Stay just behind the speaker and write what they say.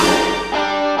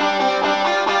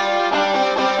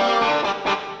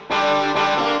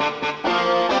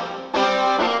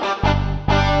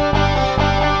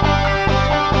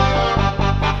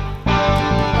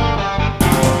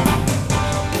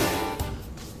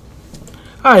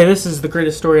Hi, this is The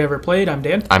Greatest Story Ever Played. I'm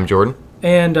Dan. I'm Jordan.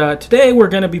 And today we're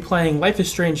going to be playing Life is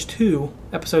Strange 2,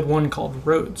 Episode 1 called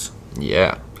Roads.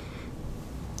 Yeah.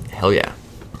 Hell yeah.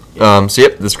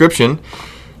 Description.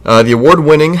 The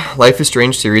award-winning Life is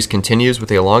Strange series continues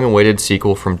with a long-awaited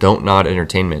sequel from Don't Nod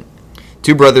Entertainment.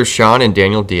 Two brothers, Sean and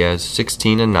Daniel Diaz,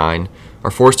 16 and 9, are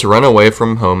forced to run away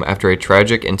from home after a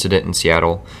tragic incident in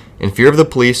Seattle. In fear of the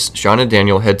police, Sean and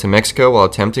Daniel head to Mexico while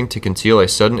attempting to conceal a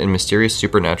sudden and mysterious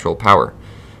supernatural power.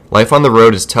 Life on the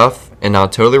road is tough, and now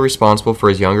totally responsible for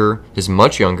his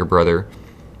much younger brother,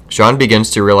 Sean begins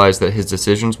to realize that his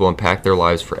decisions will impact their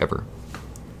lives forever.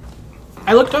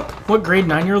 I looked up what grade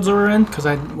 9-year-olds were in, because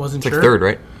I wasn't sure. It's like third,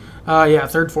 right? Yeah,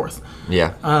 third, fourth.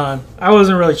 Yeah. I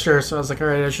wasn't really sure, so I was like, all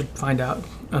right, I should find out,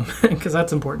 because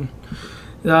that's important.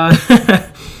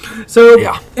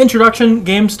 Introduction,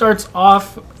 game starts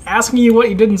off asking you what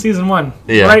you did in Season 1,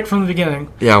 right from the beginning.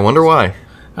 Yeah, I wonder why.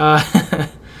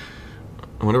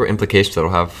 I wonder what implications that'll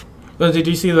have. But did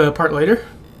you see the part later?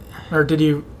 Or did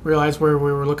you realize where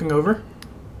we were looking over?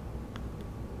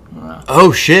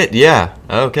 Oh, shit, yeah.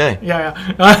 Okay. Yeah.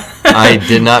 I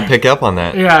did not pick up on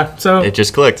that. Yeah, so... It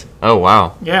just clicked. Oh,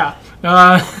 wow. Yeah.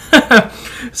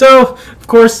 So, of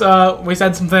course, we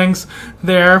said some things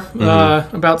there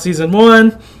about Season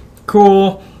 1.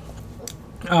 Cool.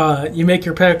 You make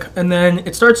your pick, and then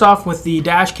it starts off with the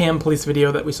dash cam police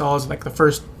video that we saw as like the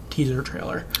first teaser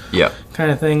trailer. Yeah.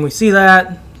 Kind of thing. We see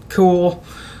that. Cool.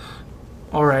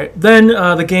 All right. Then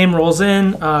the game rolls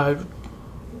in.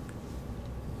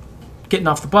 Getting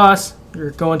off the bus.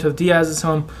 You're going to the Diaz's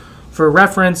home. For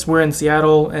reference, we're in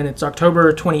Seattle, and it's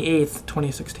October 28th,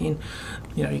 2016.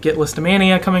 You know, you get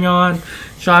Listomania coming on.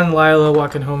 Sean and Lila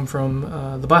walking home from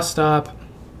the bus stop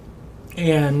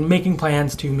and making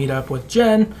plans to meet up with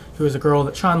Jen, who is a girl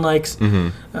that Sean likes.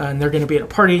 And they're going to be at a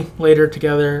party later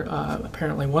together.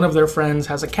 Apparently one of their friends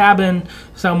has a cabin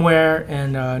somewhere,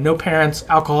 and no parents,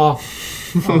 alcohol,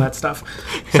 all that stuff.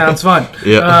 Sounds fun.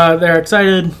 Yeah. They're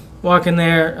excited, walking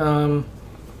there.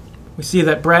 We see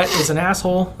that Brett is an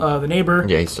asshole, the neighbor.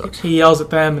 Yeah, he sucks. He yells at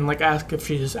them and asks if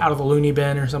she's out of the loony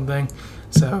bin or something.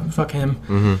 So, fuck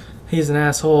him. He's an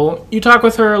asshole. You talk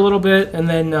with her a little bit and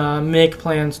then make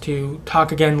plans to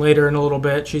talk again later in a little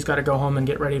bit. She's got to go home and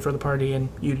get ready for the party, and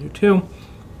you do too.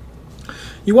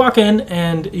 You walk in,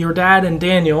 and your dad and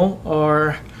Daniel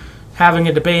are having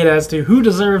a debate as to who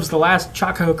deserves the last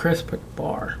Choco Crisp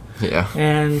bar. Yeah.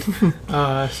 And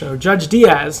so Judge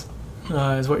Diaz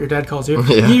is what your dad calls you.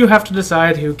 Yeah. You have to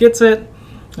decide who gets it.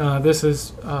 This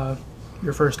is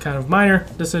your first kind of minor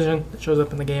decision that shows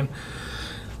up in the game.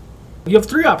 You have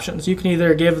three options. You can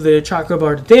either give the Choco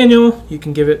Bar to Daniel, you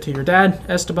can give it to your dad,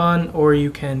 Esteban, or you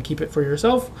can keep it for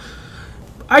yourself.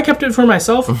 I kept it for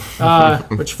myself,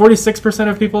 which 46%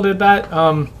 of people did that.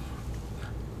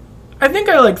 I think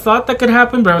I thought that could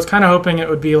happen, but I was kind of hoping it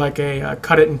would be like a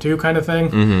cut it in two kind of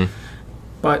thing.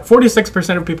 But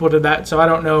 46% of people did that, so I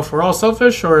don't know if we're all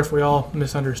selfish or if we all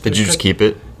misunderstood. Did you just keep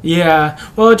it? Yeah.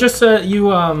 Well, it just said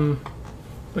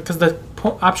because the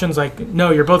option's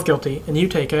no, you're both guilty, and you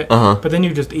take it, but then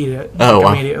you just eat it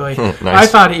immediately. Nice. I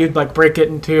thought you'd break it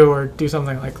in two or do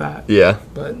something like that. Yeah.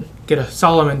 But get a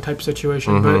Solomon type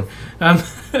situation. But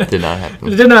did not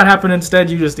happen. It did not happen.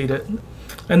 Instead, you just eat it.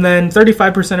 And then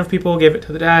 35% of people gave it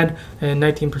to the dad, and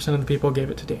 19% of the people gave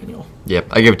it to Daniel. Yep,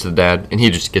 I gave it to the dad, and he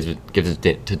just gives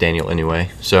it to Daniel anyway.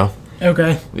 So.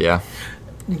 Okay. Yeah.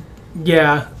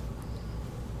 Yeah.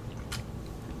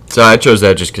 So I chose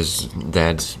that just because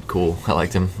Dad's cool. I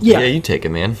liked him. Yeah, you take it,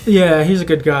 man. Yeah, he's a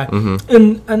good guy.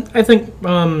 And I think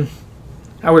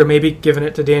I would have maybe given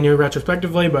it to Daniel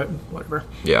retrospectively, but whatever.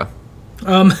 Yeah.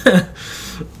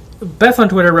 Beth on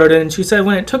Twitter wrote in, and she said,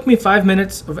 when it took me 5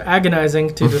 minutes of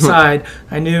agonizing to decide,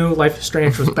 I knew Life is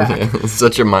Strange was back. It's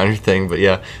such a minor thing, but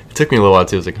yeah, it took me a little while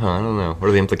too. I was like, I don't know. What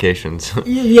are the implications?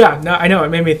 Yeah, no, I know. It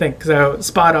made me think, so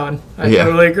spot on. I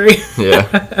totally agree.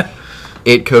 Yeah.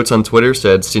 8 Coats on Twitter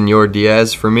said, Senor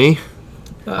Diaz for me.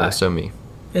 Also me.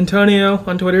 Antonio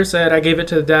on Twitter said, I gave it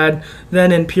to the dad.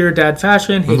 Then in pure dad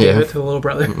fashion, he gave it to the little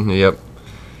brother. Yep.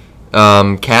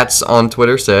 Cats on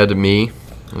Twitter said, me.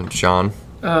 And Sean.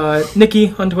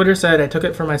 Nikki on Twitter said, I took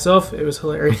it for myself. It was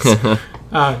hilarious.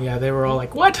 Yeah, they were all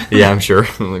like, what? Yeah, I'm sure.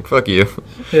 I'm like, fuck you.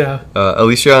 Yeah.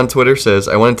 Alicia on Twitter says,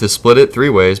 I wanted to split it 3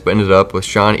 ways, but ended up with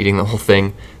Sean eating the whole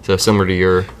thing. So similar to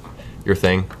your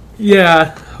thing.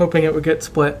 Yeah, hoping it would get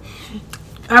split.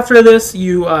 After this,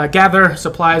 you gather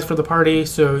supplies for the party,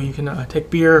 so you can take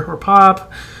beer or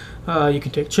pop. You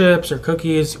can take chips or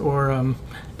cookies or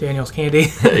Daniel's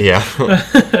candy. Yeah.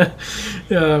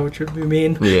 Which would be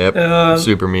mean. Yep,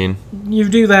 super mean. You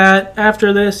do that.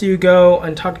 After this, you go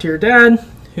and talk to your dad,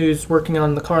 who's working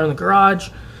on the car in the garage.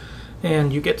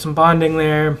 and you get some bonding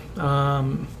there.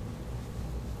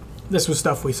 This was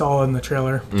stuff we saw in the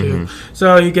trailer too.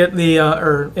 So you get the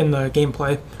or in the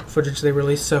gameplay footage they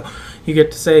released. So you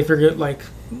get to say if you're like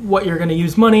what you're going to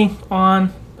use money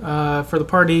on for the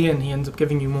party, and he ends up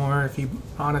giving you more if you're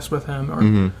honest with him.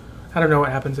 Or I don't know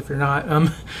what happens if you're not.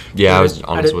 Yeah, I was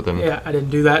honest with him. Yeah, I didn't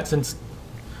do that since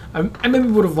I maybe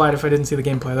would have lied if I didn't see the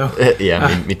gameplay though.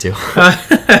 Yeah, me too.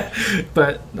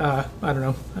 But I don't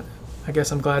know. I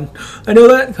guess I'm glad I know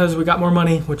that because we got more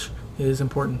money, which is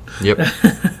important. Yep.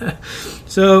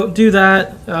 So do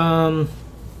that.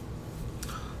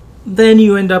 Then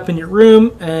you end up in your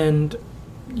room and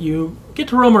you get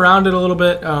to roam around it a little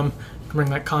bit. You can bring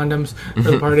like condoms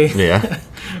for the party. Yeah.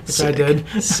 Which Sick. I did.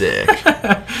 Sick.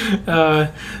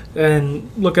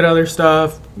 And look at other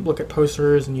stuff. Look at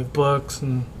posters, and you have books,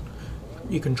 and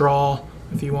you can draw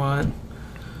if you want.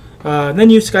 Then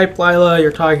you Skype Lila.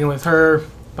 You're talking with her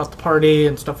about the party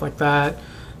and stuff like that.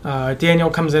 Daniel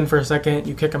comes in for a second.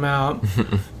 You kick him out.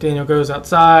 Daniel goes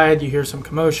outside. You hear some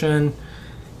commotion.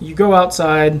 You go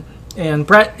outside, and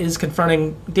Brett is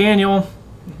confronting Daniel,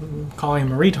 calling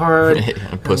him a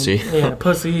retard. A pussy. A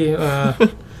pussy.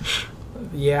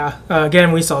 Yeah.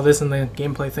 Again, we saw this in the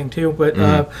gameplay thing too.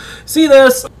 But see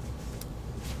this.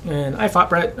 And I fought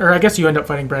Brett, or I guess you end up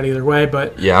fighting Brett either way.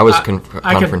 But Yeah, I was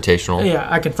confrontational.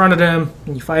 I confronted him,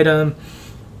 and you fight him.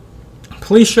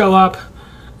 Police show up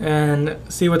and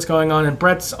see what's going on, and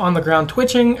Brett's on the ground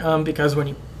twitching because when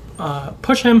you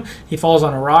push him, he falls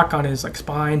on a rock on his like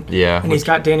spine. Yeah. And he's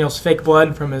got Daniel's fake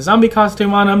blood from his zombie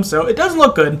costume on him, so it doesn't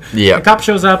look good. Yeah. The cop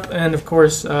shows up and of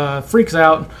course freaks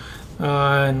out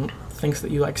and thinks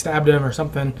that you like stabbed him or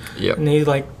something. Yep. And he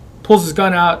like pulls his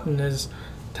gun out and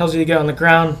tells you to get on the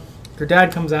ground. Your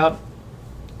dad comes out,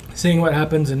 seeing what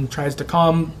happens, and tries to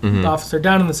calm the officer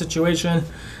down in the situation.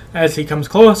 As he comes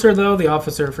closer, though, the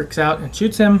officer freaks out and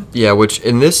shoots him. Yeah, which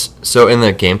in the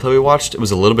gameplay we watched, it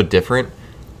was a little bit different.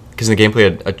 Because in the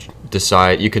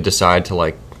gameplay, you could decide to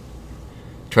like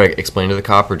try to explain to the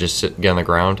cop or just get on the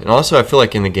ground. And also, I feel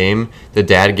like in the game, the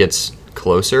dad gets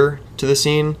closer to the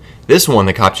scene. This one,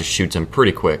 the cop just shoots him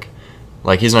pretty quick.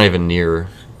 Like, he's not even near.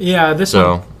 Yeah, this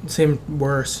one seemed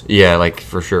worse. Yeah, like,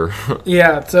 for sure.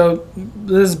 Yeah, so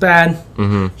this is bad.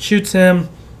 Shoots him.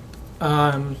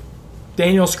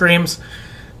 Daniel screams.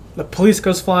 The police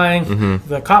goes flying.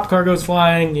 The cop car goes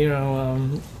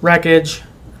flying. Wreckage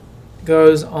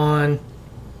goes on.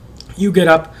 You get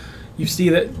up. You see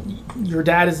that your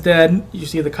dad is dead. You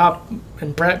see the cop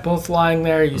and Brett both lying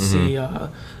there. You see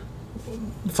the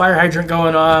fire hydrant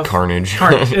going off. Carnage.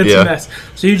 It's a mess.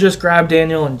 So you just grab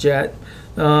Daniel and Jet.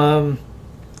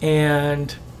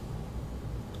 And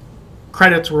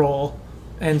credits roll.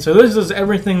 And so this is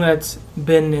everything that's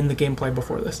been in the gameplay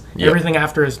before this. Yep. Everything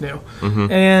after is new.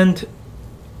 And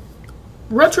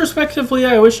retrospectively,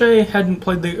 I wish I hadn't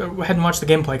watched the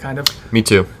gameplay, kind of. Me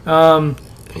too.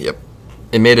 Yep.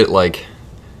 It made it like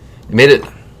I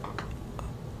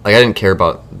didn't care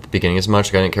about the beginning as much.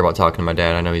 Like, I didn't care about talking to my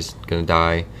dad. I know he's gonna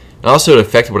die. And also, it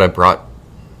affected what I brought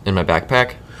in my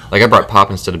backpack. Like, I brought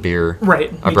pop instead of beer.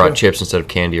 Right. I brought chips instead of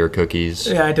candy or cookies.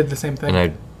 Yeah, I did the same thing.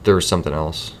 And there was something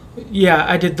else. Yeah,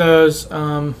 I did those.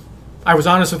 I was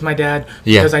honest with my dad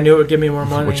because I knew it would give me more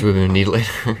money. Which we would need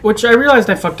later. Which I realized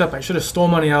I fucked up. I should have stole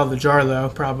money out of the jar, though,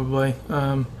 probably.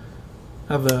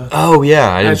 Oh,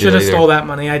 yeah. I should have stole that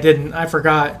money. I didn't. I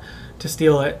forgot to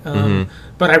steal it.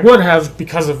 But I would have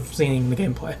because of seeing the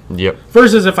gameplay. Yep.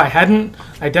 Versus if I hadn't,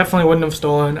 I definitely wouldn't have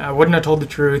stolen. I wouldn't have told the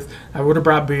truth. I would have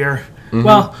brought beer.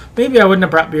 Well, maybe I wouldn't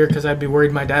have brought beer because I'd be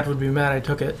worried my dad would be mad I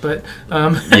took it. But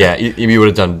yeah, you would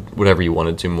have done whatever you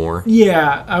wanted to more.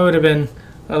 Yeah, I would have been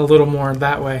a little more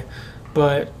that way.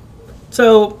 But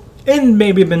so, and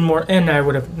maybe been more, and I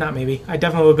would have, not maybe, I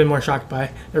definitely would have been more shocked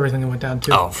by everything that went down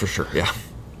too. Oh, for sure, yeah.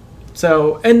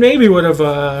 So, and maybe would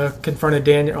have confronted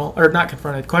Daniel, or not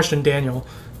confronted, questioned Daniel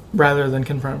rather than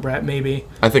confront Brett, maybe.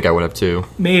 I think I would have too.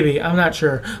 Maybe, I'm not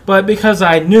sure. But because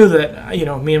I knew that,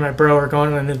 me and my bro are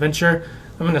going on an adventure,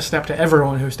 I'm going to step to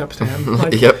everyone who steps to him.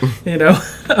 Like, yep.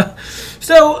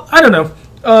 So, I don't know.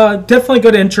 Definitely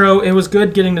good intro. It was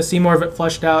good getting to see more of it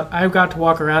fleshed out. I got to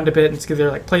walk around a bit and see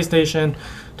their PlayStation.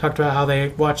 Talked about how they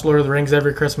watch Lord of the Rings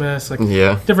every Christmas,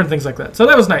 different things like that. So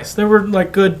that was nice. There were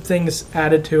good things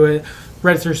added to it.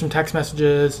 Read through some text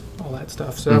messages, all that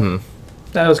stuff. So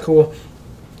that was cool.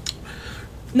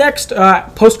 Next,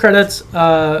 post credits.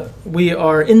 We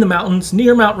are in the mountains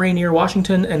near Mount Rainier,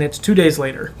 Washington, and it's 2 days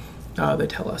later. They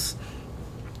tell us,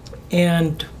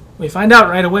 and we find out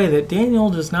right away that Daniel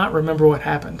does not remember what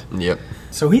happened. Yep.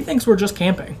 So he thinks we're just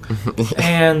camping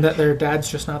and that their dad's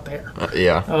just not there.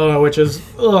 Yeah. Oh, which is,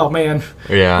 oh man.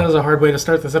 Yeah. That was a hard way to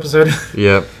start this episode.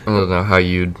 Yep. I don't know how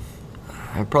I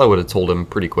probably would have told him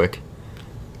pretty quick.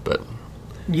 But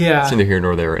yeah. it's neither here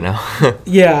nor there right now.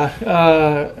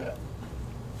 Yeah.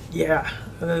 Yeah.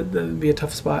 That would be a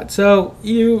tough spot. So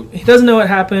he doesn't know what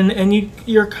happened, and you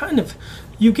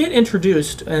get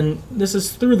introduced, and this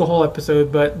is through the whole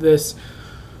episode, but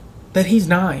that he's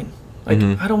 9. Like,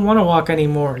 I don't want to walk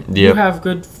anymore. Yep. You have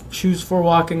good shoes for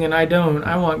walking, and I don't.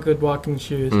 I want good walking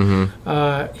shoes.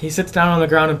 He sits down on the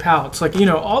ground and pouts. Like,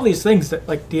 all these things that,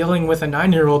 like, dealing with a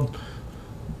 9-year-old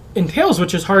entails,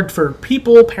 which is hard for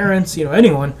people, parents,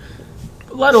 anyone,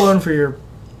 let alone for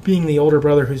being the older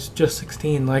brother who's just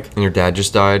 16. Like, and your dad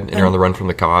just died, and you're on the run from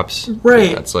the cops.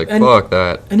 Right. Yeah, it's like, fuck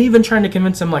that. And even trying to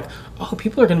convince him, like, oh,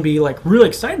 people are going to be, like, really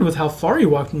excited with how far you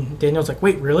walked. And Daniel's like,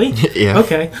 wait, really? Yeah.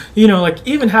 Okay. Like,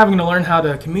 even having to learn how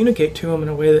to communicate to him in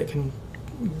a way that can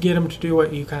get him to do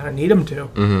what you kind of need him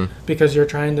to. Because you're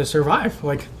trying to survive.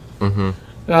 Like,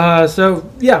 so,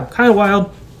 yeah, kind of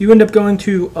wild. You end up going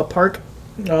to a park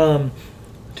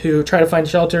to try to find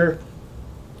shelter.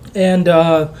 And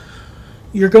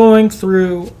you're going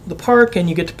through the park, and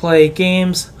you get to play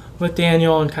games with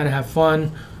Daniel and kind of have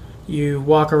fun. You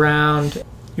walk around.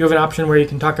 You have an option where you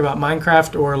can talk about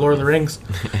Minecraft or Lord of the Rings.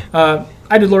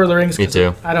 I did Lord of the Rings. Me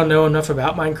too. I don't know enough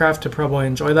about Minecraft to probably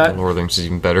enjoy that. Lord of the Rings is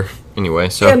even better. Anyway,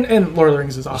 so. And Lord of the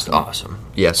Rings is awesome. Awesome.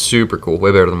 Yeah, super cool.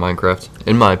 Way better than Minecraft,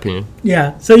 in my opinion.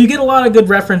 Yeah, so you get a lot of good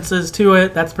references to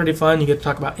it. That's pretty fun. You get to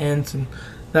talk about ants and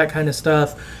that kind of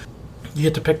stuff. You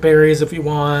get to pick berries if you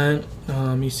want.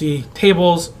 You see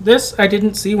tables. This I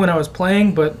didn't see when I was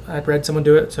playing, but I'd read someone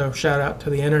do it, so shout out to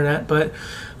the internet. But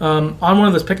on one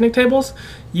of those picnic tables,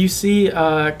 you see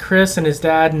Chris and his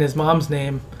dad and his mom's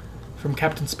name from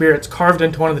Captain Spirits carved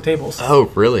into one of the tables. Oh,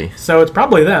 really? So it's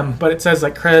probably them, but it says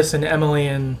like Chris and Emily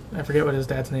and I forget what his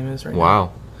dad's name is right now.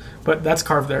 Wow. But that's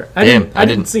carved there. I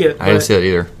didn't see it. I didn't see it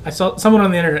either. I saw someone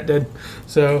on the internet did.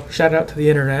 So shout out to the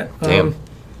internet. Damn.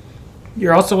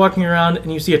 You're also walking around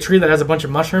and you see a tree that has a bunch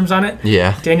of mushrooms on it.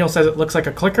 Yeah. Daniel says it looks like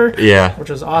a clicker. Yeah. Which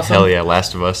is awesome. Hell yeah,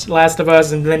 Last of Us. Last of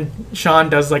Us, and then Sean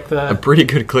does like a pretty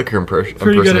good clicker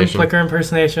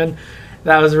impersonation.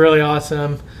 That was really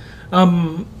awesome.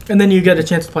 And then you get a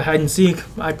chance to play hide and seek.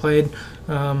 I played.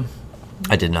 I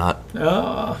did not.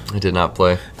 I did not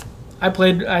play. I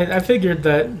played. I figured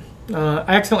that.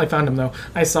 I accidentally found him though.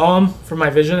 I saw him from my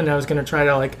vision, and I was going to try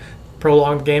to like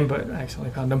prolong the game, but I accidentally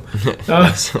found him.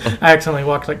 I accidentally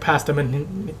walked like past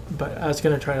him, but I was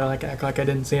going to try to like act like I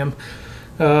didn't see him.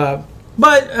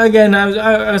 But again,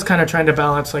 I was kind of trying to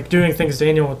balance like doing things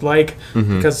Daniel would like,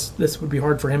 because this would be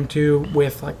hard for him too,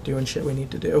 with like doing shit we need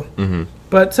to do.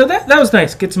 But so that was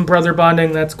nice. Get some brother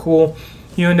bonding. That's cool.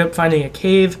 You end up finding a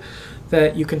cave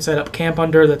that you can set up camp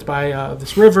under. That's by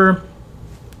this river,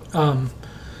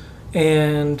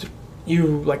 and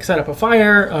you like set up a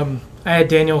fire. I had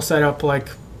Daniel set up like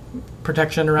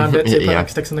protection around it, so you put like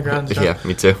sticks in the ground and stuff. Yeah,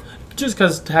 me too. Just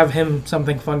because to have him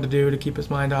something fun to do to keep his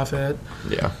mind off it.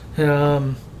 Yeah.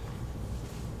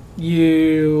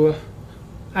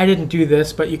 I didn't do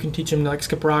this, but you can teach him to like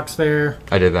skip rocks there.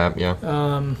 I did that,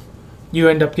 yeah. You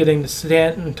end up getting to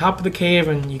stand on top of the cave,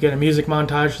 and you get a music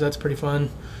montage, so that's pretty fun.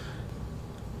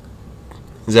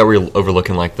 Is that where you're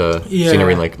overlooking like the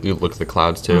scenery and like you look at the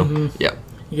clouds too? Yeah.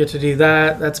 You get to do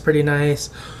that. That's pretty nice.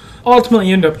 Ultimately,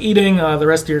 you end up eating the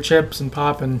rest of your chips and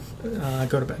pop and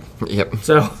go to bed. Yep.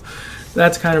 So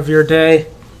that's kind of your day.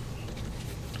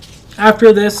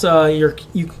 After this,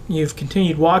 you've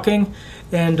continued walking,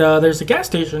 and there's a gas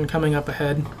station coming up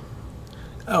ahead.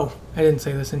 Oh, I didn't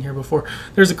say this in here before.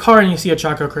 There's a car, and you see a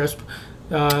Choco Crisp.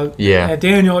 Yeah.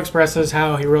 Daniel expresses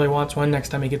how he really wants one next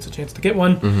time he gets a chance to get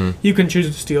one. You can choose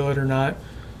to steal it or not.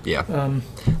 Yeah.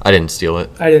 I didn't steal it.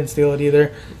 I didn't steal it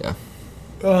either. Yeah.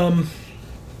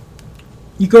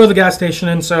 You go to the gas station,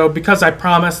 and so because I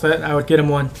promised that I would get him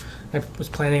one, I was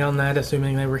planning on that,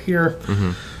 assuming they were here.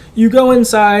 You go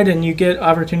inside, and you get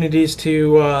opportunities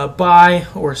to buy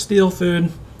or steal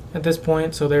food at this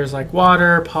point. So there's like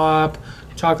water, pop,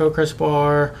 Choco Crisp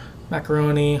bar,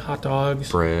 macaroni, hot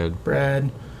dogs, bread.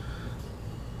 I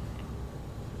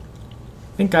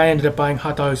think I ended up buying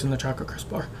hot dogs in the Choco Crisp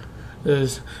bar.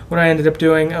 Is what I ended up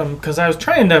doing because I was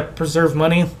trying to preserve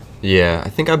money. Yeah, I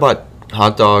think I bought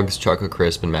hot dogs, Choco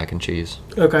Crisp, and mac and cheese.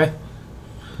 Okay.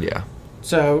 Yeah.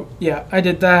 So, yeah, I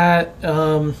did that.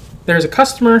 There's a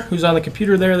customer who's on the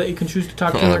computer there that you can choose to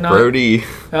talk to or not. Brody.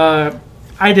 I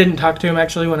I didn't talk to him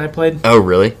actually when I played. Oh,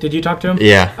 really? Did you talk to him?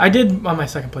 Yeah. I did on my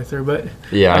second playthrough, but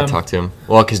Yeah, I talked to him.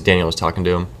 Well, because Daniel was talking to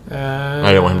him. I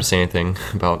didn't want him to say anything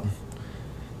about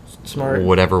smart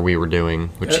whatever we were doing,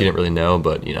 which he didn't really know,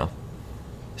 but, it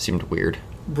seemed weird.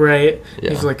 Right.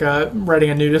 Yeah. He's like writing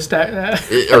a nudist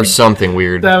Or something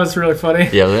weird. That was really funny.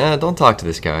 Yeah, don't talk to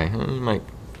this guy. He might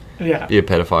be a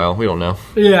pedophile. We don't know.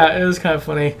 Yeah, it was kind of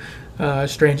funny.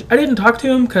 Strange. I didn't talk to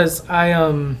him because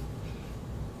I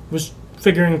was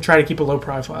figuring to try to keep a low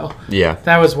profile. Yeah.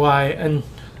 That was why. And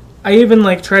I even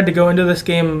tried to go into this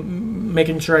game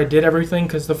making sure I did everything,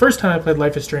 because the first time I played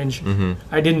Life is Strange,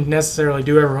 I didn't necessarily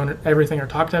do everything or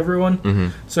talk to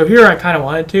everyone. So here I kind of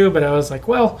wanted to, but I was like,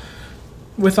 well,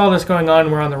 with all this going on,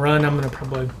 we're on the run, I'm going to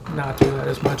probably not do that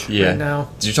as much right now.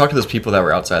 Did you talk to those people that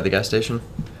were outside the gas station?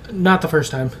 Not the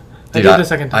first time. Dude, I did the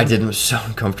second time. I did. It was so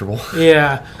uncomfortable.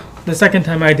 Yeah. The second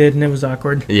time I did, and it was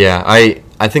awkward. Yeah,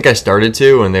 I think I started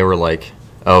to, and they were like,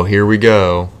 oh, here we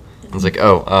go. I was like,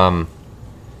 oh,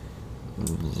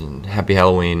 happy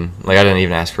Halloween. Like, I didn't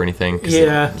even ask for anything.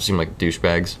 Yeah. It seemed like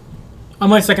douchebags. On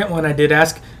my second one, I did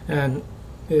ask, and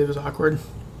it was awkward.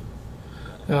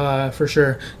 For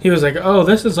sure. He was like, oh,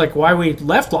 this is like why we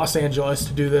left Los Angeles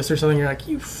to do this or something. You're like,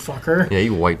 you fucker. Yeah,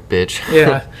 you white bitch.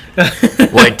 Yeah.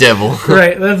 White devil.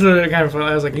 Right. That's what kind of fun.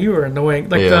 I was like, you were annoying.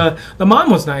 Like, the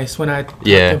mom was nice when I talked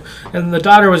to him. And the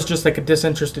daughter was just like a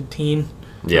disinterested teen.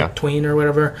 Yeah. Like tween or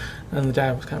whatever. And the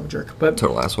dad was kind of a jerk. But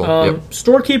total asshole.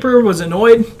 Storekeeper was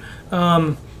annoyed.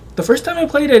 The first time I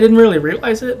played, I didn't really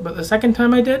realize it, but the second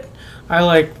time I did,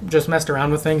 I just messed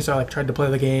around with things. So I tried to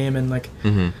play the game and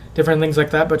different things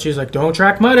like that. But she's like, "Don't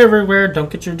track mud everywhere. Don't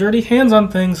get your dirty hands on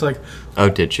things." Like, oh,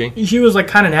 did she? She was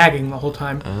kind of nagging the whole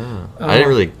time. I didn't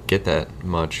really get that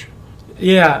much.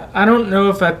 Yeah, I don't know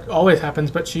if that always happens,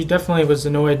 but she definitely was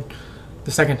annoyed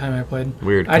the second time I played.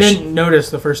 Weird. I didn't notice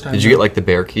the first time. Did you get the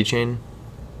bear keychain?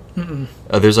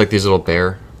 There's these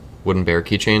little wooden bear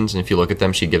keychains, and if you look at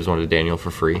them, she gives one to Daniel for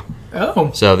free.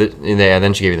 Oh. So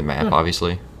then she gave you the map,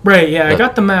 obviously. Right, yeah, I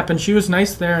got the map, and she was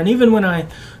nice there, and even when I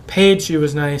paid, she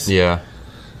was nice. Yeah.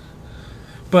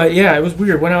 But yeah, it was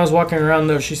weird. When I was walking around,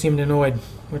 though, she seemed annoyed,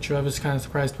 which I was kind of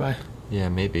surprised by. Yeah,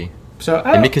 maybe. So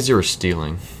maybe because you were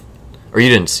stealing. Or you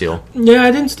didn't steal. Yeah,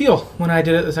 I didn't steal when I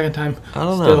did it the second time. I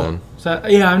don't know, then. So,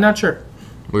 yeah, I'm not sure.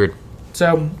 Weird.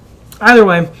 So, either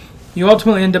way, you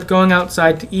ultimately end up going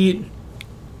outside to eat.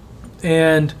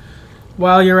 And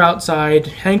while you're outside,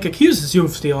 Hank accuses you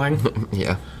of stealing.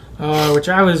 Yeah. Which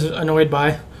I was annoyed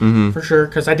by, for sure,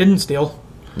 because I didn't steal.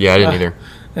 Yeah, I didn't either.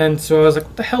 And so I was like,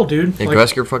 what the hell, dude? Hey, go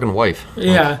ask your fucking wife.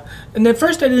 Yeah. And at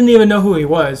first I didn't even know who he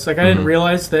was. I didn't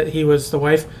realize that he was the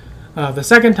wife. The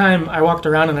second time I walked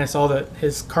around and I saw that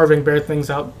his carving bear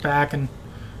things out back and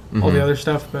all the other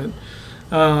stuff. But,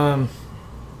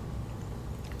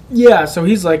 yeah, so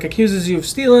he's accuses you of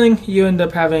stealing. You end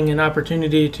up having an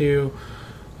opportunity to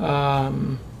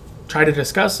try to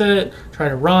discuss it, try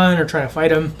to run, or try to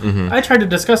fight him. I tried to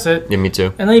discuss it. Yeah, me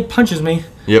too. And then he punches me.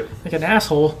 Yep. Like an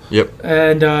asshole. Yep.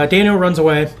 And Daniel runs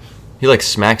away. He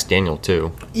smacks Daniel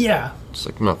too. Yeah. Just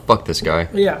I'm gonna fuck this guy.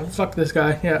 Yeah, fuck this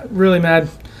guy. Yeah, really mad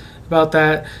about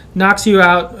that. Knocks you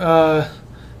out,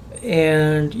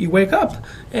 and you wake up,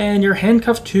 and you're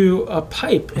handcuffed to a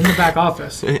pipe in the back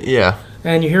office. Yeah.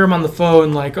 And you hear him on the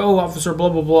phone, oh, officer, blah,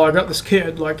 blah, blah, I got this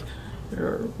kid,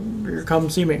 here,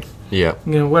 come see me. Yeah.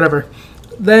 Whatever.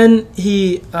 Then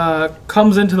he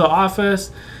comes into the office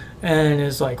and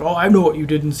is like, oh, I know what you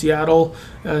did in Seattle,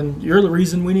 and you're the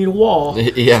reason we need a wall.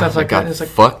 Yeah. Stuff like God, that.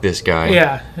 It's fuck this guy.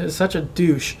 Yeah, it's such a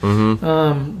douche.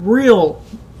 Real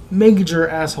major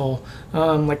asshole.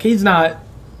 He's not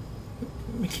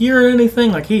here or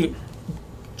anything. He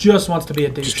just wants to be a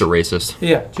douche. Just a racist.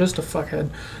 Yeah, just a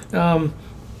fuckhead.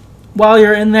 While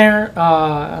you're in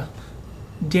there,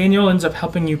 Daniel ends up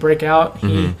helping you break out.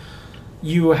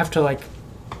 You have to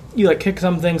you kick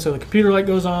something so the computer light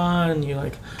goes on, and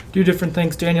you do different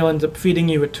things. Daniel ends up feeding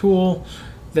you a tool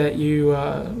that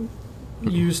you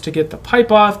use to get the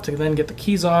pipe off, to then get the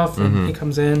keys off, and he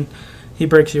comes in, he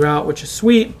breaks you out, which is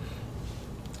sweet.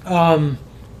 And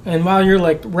while you're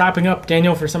wrapping up,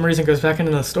 Daniel for some reason goes back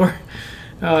into the store.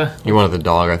 You wanted the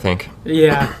dog, I think.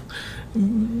 Yeah.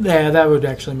 Yeah, that would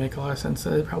actually make a lot of sense.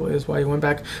 That probably is why he went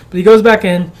back. But he goes back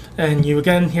in, and you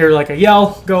again hear a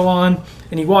yell go on,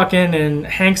 and you walk in, and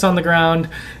Hank's on the ground.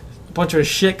 A bunch of his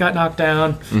shit got knocked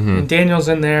down, and Daniel's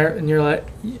in there, and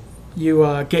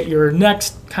you get your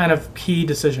next kind of key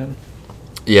decision.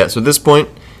 Yeah, so at this point,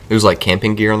 there's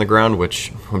camping gear on the ground,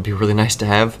 which would be really nice to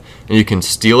have, and you can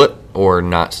steal it or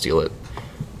not steal it.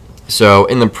 So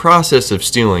in the process of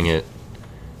stealing it,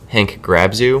 Hank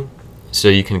grabs you, so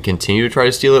you can continue to try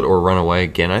to steal it or run away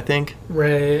again, I think.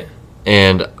 Right.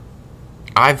 And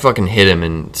I fucking hit him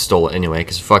and stole it anyway,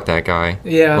 because fuck that guy.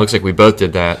 Yeah. It looks like we both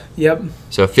did that. Yep.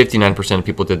 So 59% of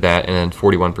people did that, and then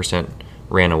 41%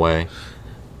 ran away.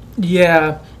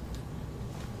 Yeah.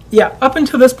 Yeah, up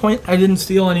until this point, I didn't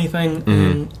steal anything.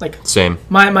 And, like, Same.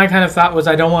 My kind of thought was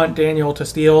I don't want Daniel to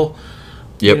steal,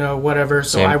 Yep. whatever,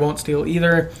 so Same. I won't steal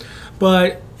either.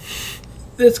 But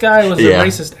this guy was Yeah. a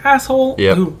racist asshole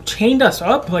Yep. who chained us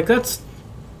up. Like, that's...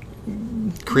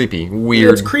 Creepy.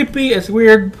 Weird. It's creepy. It's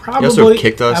weird. Probably. also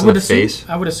kicked us I in would the assume, face.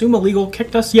 I would assume illegal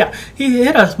kicked us. Yeah, he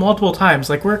hit us multiple times.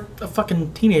 Like, we're a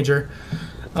fucking teenager.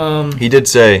 He did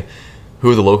say, who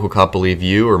would the local cop believe,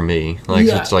 you or me? Like,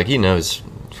 Yeah. it's like he knows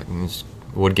fucking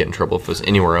would get in trouble if it was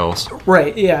anywhere else.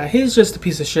 Right, yeah. He's just a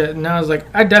piece of shit. And I was like,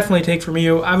 I'd definitely take from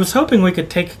you. I was hoping we could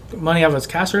take money out of his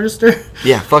cash register.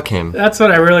 Yeah, fuck him. That's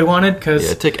what I really wanted, because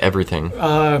Yeah, take everything.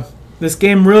 this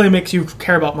game really makes you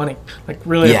care about money. Like,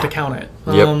 really have Yeah. to count it.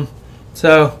 Yep.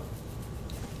 So,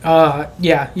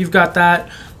 yeah, you've got that.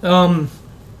 For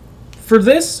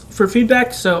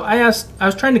feedback, so I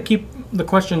was trying to keep the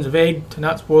questions vague to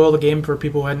not spoil the game for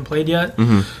people who hadn't played yet.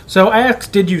 So I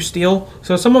asked, did you steal?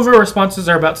 So some of our responses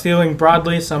are about stealing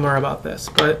broadly, some are about this.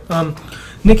 But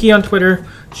Nikki on Twitter,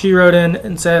 she wrote in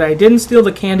and said, I didn't steal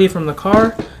the candy from the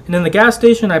car, and in the gas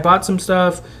station I bought some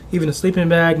stuff, even a sleeping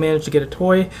bag, managed to get a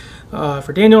toy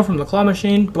for Daniel from the claw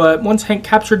machine, but once Hank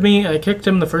captured me, I kicked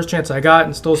him the first chance I got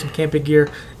and stole some camping gear.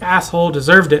 Asshole,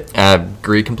 deserved it. I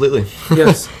agree completely.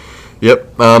 Yes.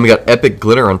 Yep. We got Epic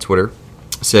Glitter on Twitter.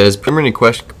 Says,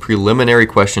 preliminary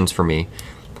questions for me.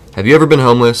 Have you ever been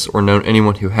homeless or known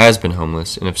anyone who has been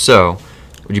homeless? And if so,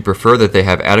 would you prefer that they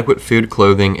have adequate food,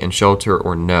 clothing, and shelter,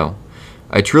 or no?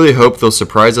 I truly hope they'll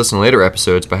surprise us in later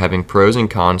episodes by having pros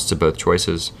and cons to both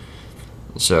choices.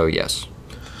 So, yes.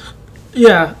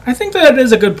 Yeah, I think that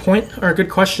is a good point, or a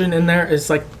good question in there, is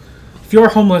like, if you're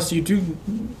homeless, you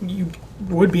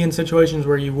would be in situations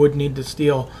where you would need to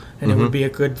steal, and it would be a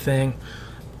good thing.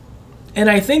 And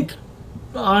I think,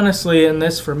 honestly, in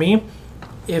this, for me,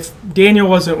 if Daniel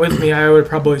wasn't with me, I would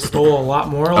probably stole a lot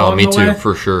more along me the too, way.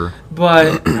 for sure.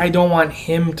 But I don't want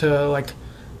him to, like,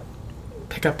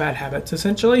 pick up bad habits,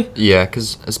 essentially. Yeah,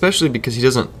 especially because he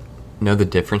doesn't know the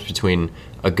difference between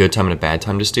a good time and a bad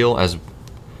time to steal, as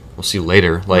we'll see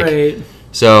later. Like, Right.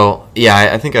 So,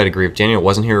 yeah, I think I'd agree if Daniel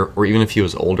wasn't here, or even if he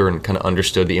was older and kind of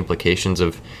understood the implications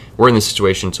of, we're in this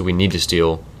situation, so we need to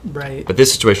steal. Right. But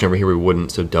this situation over here, we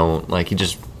wouldn't, so don't. Like,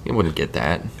 he wouldn't get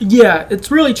that. Yeah,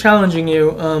 it's really challenging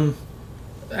you.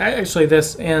 Actually,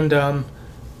 this and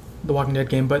the Walking Dead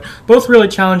game, but both really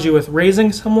challenge you with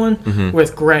raising someone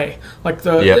with Gray. Like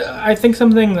I think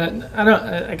something that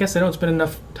I guess I don't spend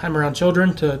enough time around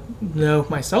children to know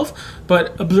myself,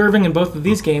 but observing in both of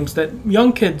these games that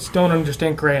young kids don't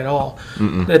understand Gray at all.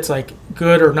 It's like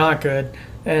good or not good,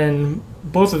 and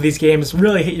both of these games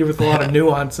really hit you with a lot of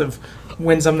nuance of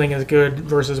when something is good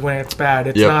versus when it's bad.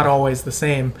 It's not always the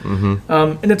same,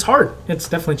 and it's hard. It's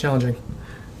definitely challenging.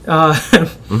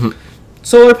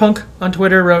 Solarpunk on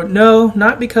Twitter wrote, no,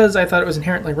 not because I thought it was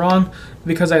inherently wrong,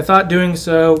 because I thought doing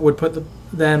so would put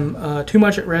them too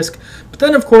much at risk. But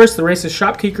then, of course, the racist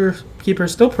shopkeeper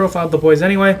still profiled the boys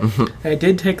anyway. I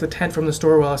did take the tent from the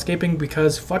store while escaping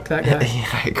because fuck that guy.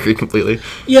 Yeah, I agree completely.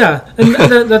 Yeah, and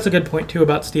that's a good point, too,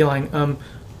 about stealing.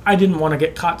 I didn't want to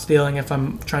get caught stealing if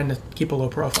I'm trying to keep a low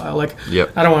profile. Like,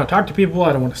 I don't want to talk to people.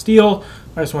 I don't want to steal.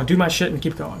 I just want to do my shit and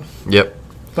keep going. Yep.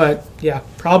 But, yeah,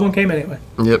 problem came anyway.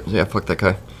 Yep, yeah, fuck that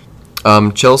guy.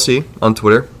 Chelsea on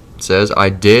Twitter says, I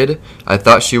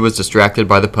thought she was distracted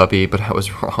by the puppy, but I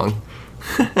was wrong.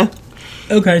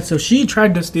 Okay, so she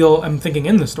tried to steal, I'm thinking,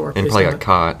 in the store. And probably got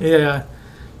caught. Yeah.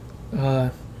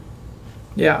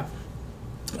 Yeah.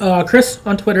 Chris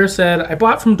on Twitter said, I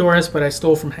bought from Doris, but I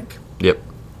stole from Hank. Yep.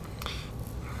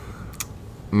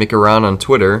 Mikaran on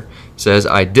Twitter says,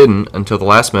 I didn't until the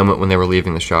last moment when they were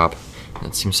leaving the shop.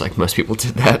 It seems like most people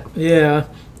did that. Yeah.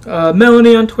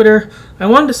 Melanie on Twitter, I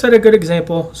wanted to set a good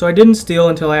example, so I didn't steal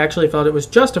until I actually felt it was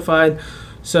justified.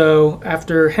 So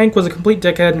after Hank was a complete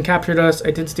dickhead and captured us,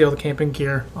 I did steal the camping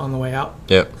gear on the way out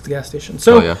to the gas station.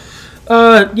 So,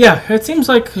 yeah, it seems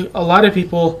like a lot of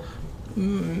people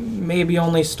maybe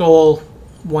only stole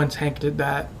once Hank did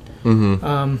that.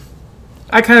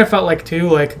 I kind of felt like, too,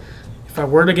 like, if I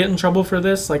were to get in trouble for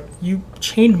this, like, you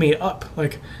chained me up.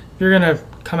 Like, you're going to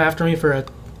come after me for a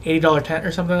 $80 tent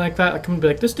or something like that. Like, I'm going to be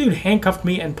like, this dude handcuffed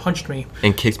me and punched me.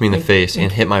 And kicked me in the face and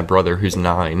hit my brother who's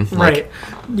 9. Right.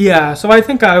 Yeah, so I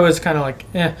think I was kind of like,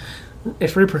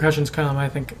 if repercussions come, I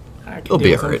think I can It'll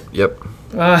be alright. Yep.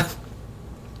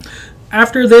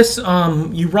 After this,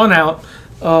 you run out.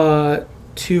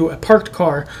 to a parked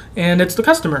car, and it's the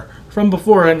customer from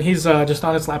before, and he's just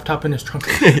on his laptop in his trunk.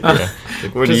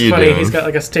 Like, what are you funny. doing? He's got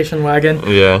like a station wagon.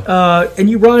 Yeah. And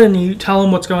you run and you tell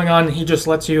him what's going on, and he just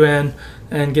lets you in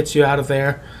and gets you out of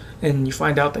there. And you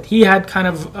find out that he had kind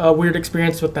of a weird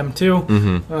experience with them too.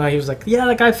 Mm-hmm. He was like, yeah,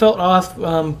 that guy felt off,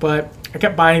 but I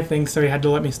kept buying things, so he had to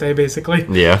let me stay, basically.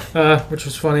 Yeah. Which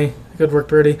was funny. Good work,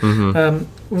 Brody.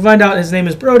 Mm-hmm. We find out his name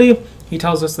is Brody. He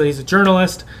tells us that he's a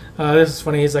journalist. This is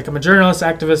funny. He's like, I'm a journalist,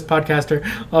 activist, podcaster,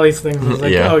 all these things. He's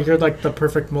like, Yeah. oh, you're like the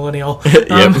perfect millennial.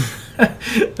 Yep.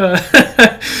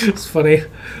 It's funny.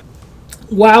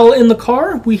 While in the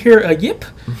car, we hear a yip,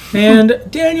 and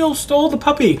Daniel stole the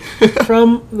puppy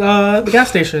from the gas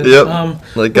station. Yep.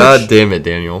 Like, God damn it,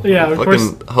 Daniel. Yeah, of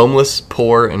fucking course. homeless,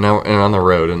 poor, and on the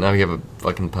road, and now you have a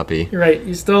fucking puppy. You're right.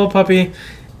 You stole a puppy.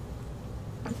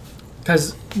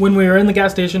 Because when we were in the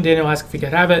gas station, Daniel asked if he could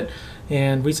have it,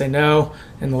 and we say no,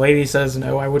 and the lady says,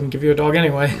 no, I wouldn't give you a dog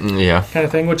anyway, Yeah. kind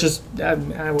of thing, which is, I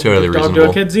wouldn't Totally give a dog to reasonable.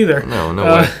 our kids either. No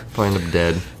way. Probably end up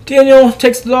dead. Daniel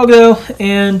takes the dog, though,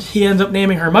 and he ends up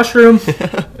naming her Mushroom.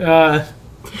 We're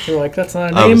like, that's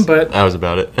not a name, but I was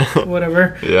about it.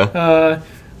 whatever. Yeah.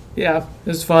 Yeah, it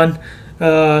was fun.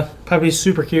 Puppy's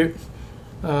super cute,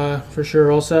 for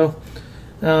sure, also.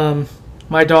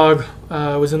 My dog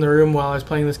was in the room while I was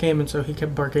playing this game, and so he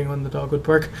kept barking when the dog would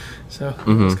bark. So it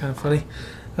was kind of funny.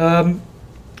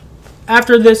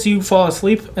 After this, you fall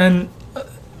asleep, and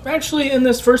actually, in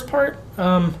this first part,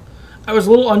 I was a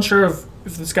little unsure of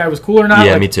if this guy was cool or not.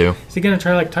 Yeah, like, me too. Is he gonna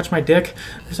try to like touch my dick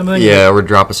or something? Yeah, or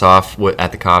drop us off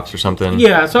at the cops or something.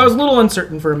 Yeah, so I was a little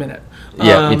uncertain for a minute.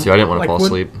 Yeah, me too. I didn't want to fall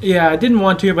asleep. Yeah, I didn't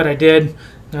want to, but I did.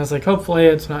 And I was like, hopefully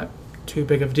it's not too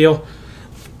big of a deal.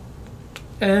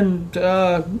 And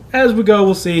as we go,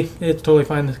 we'll see. It's totally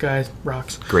fine. This guy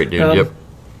rocks. Great dude. Yep.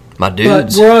 My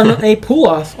dudes. But we're on a pull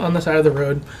off on the side of the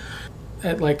road,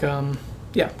 at like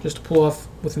just a pull off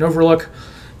with an overlook.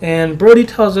 And Brody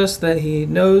tells us that he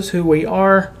knows who we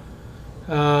are.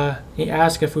 He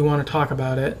asked if we want to talk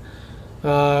about it,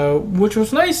 which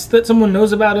was nice that someone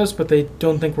knows about us, but they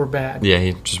don't think we're bad. Yeah,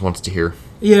 he just wants to hear.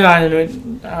 Yeah,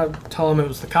 and I tell him it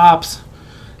was the cops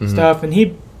stuff, and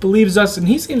he believes us, and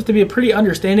he seems to be a pretty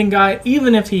understanding guy,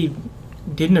 even if he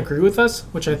didn't agree with us,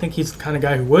 which I think he's the kind of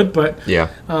guy who would, but Yeah.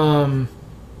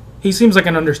 he seems like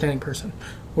an understanding person,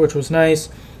 which was nice.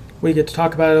 We get to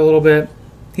talk about it a little bit.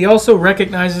 He also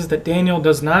recognizes that Daniel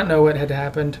does not know what had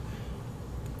happened,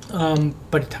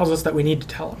 but he tells us that we need to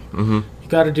tell him. Mm-hmm. You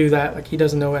got to do that. Like, he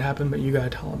doesn't know what happened, but you got to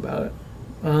tell him about it.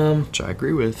 Which I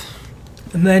agree with.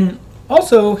 And then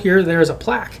also here, there's a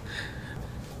plaque.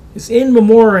 It's in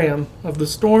memoriam of the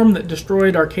storm that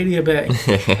destroyed Arcadia Bay.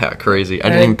 Yeah, crazy. I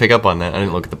didn't even pick up on that. I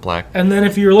didn't look at the plaque. And then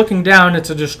if you're looking down, it's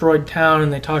a destroyed town,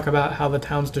 and they talk about how the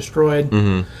town's destroyed.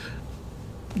 Mm-hmm.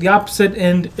 The opposite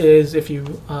end is if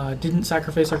you didn't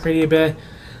sacrifice Arcadia Bay,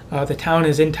 the town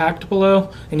is intact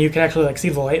below, and you can actually like see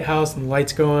the lighthouse and the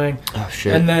lights going. Oh,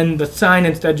 shit. And then the sign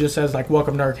instead just says like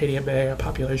 "Welcome to Arcadia Bay, a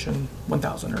population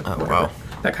 1,000" or whatever, wow.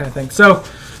 that kind of thing. So,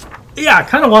 yeah,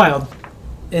 kind of wild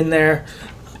in there,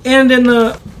 and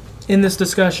in this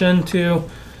discussion too.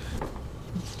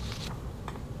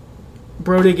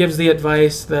 Brody gives the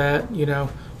advice that you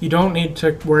don't need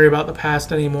to worry about the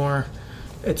past anymore.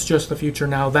 It's just the future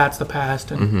now. That's the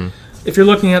past. And if you're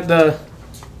looking at the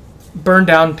burned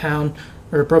down town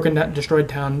or broken down, destroyed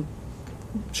town,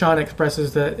 Sean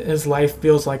expresses that his life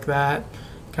feels like that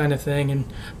kind of thing. And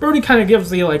Brody kind of gives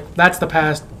the, like, that's the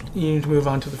past. You need to move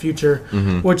on to the future,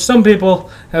 which some people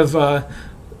have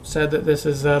said that this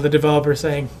is the developer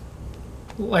saying,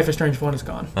 Life is Strange 1 is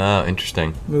gone. Oh,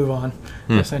 interesting. Move on,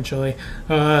 essentially.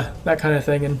 That kind of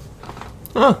thing. And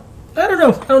Huh. I don't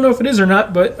know. I don't know if it is or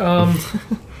not, but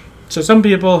so some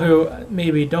people who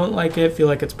maybe don't like it feel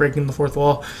like it's breaking the fourth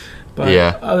wall, but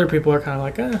Yeah. other people are kind of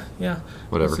like, yeah,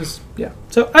 Whatever. yeah.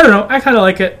 So I don't know. I kind of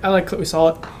like it. I like that we saw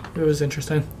it. It was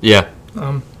interesting. Yeah.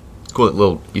 Cool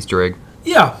little Easter egg.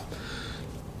 Yeah.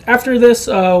 After this,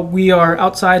 we are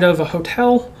outside of a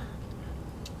hotel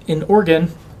in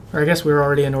Oregon, or I guess we were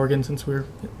already in Oregon since we were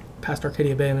past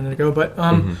Arcadia Bay a minute ago, but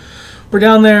we're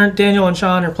down there. Daniel and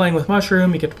Sean are playing with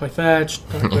Mushroom. You get to play fetch,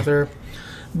 talk with her.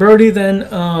 Brody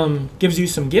then gives you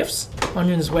some gifts on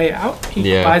his way out. He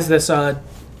buys this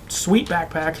sweet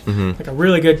backpack, like a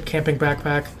really good camping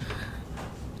backpack,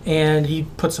 and he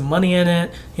puts some money in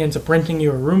it. He ends up renting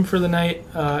you a room for the night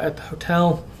at the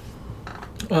hotel,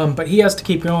 but he has to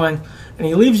keep going, and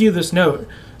he leaves you this note.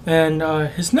 And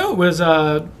his note was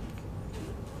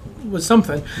was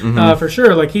something for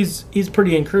sure. Like he's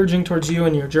pretty encouraging towards you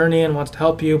and your journey and wants to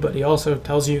help you, but he also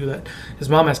tells you that his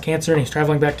mom has cancer and he's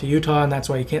traveling back to Utah and that's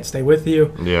why he can't stay with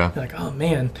you. Yeah. You're like, oh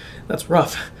man, that's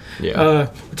rough. Yeah.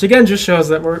 Which again just shows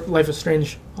that Life is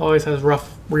Strange always has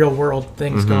rough real world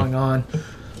things going on.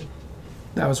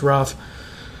 That was rough.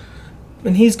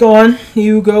 And he's gone.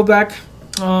 You go back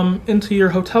into your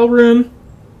hotel room.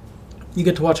 You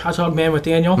get to watch Hot Dog Man with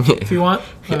Daniel if you want.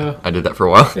 Yeah, I did that for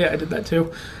a while. Yeah, I did that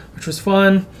too, which was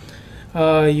fun.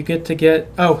 You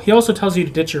get. Oh, he also tells you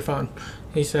to ditch your phone.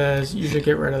 He says you should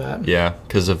get rid of that. Yeah,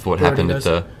 because of what happened at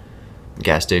the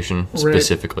gas station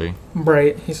specifically.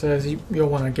 Right. He says you'll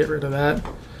want to get rid of that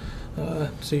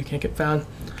so you can't get found.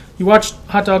 You watch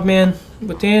Hot Dog Man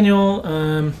with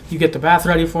Daniel. You get the bath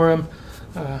ready for him.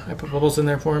 I put bubbles in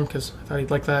there for him because I thought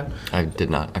he'd like that. I did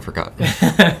not. I forgot.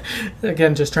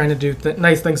 Again, just trying to do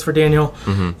nice things for Daniel.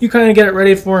 You kind of get it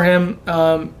ready for him,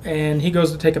 and he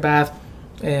goes to take a bath,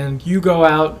 and you go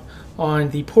out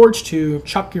on the porch to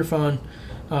chuck your phone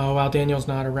while Daniel's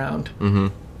not around.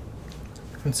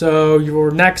 And so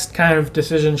your next kind of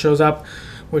decision shows up,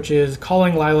 which is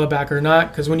calling Lila back or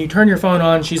not, because when you turn your phone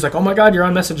on, she's like, oh my god, you're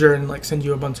on Messenger, and like send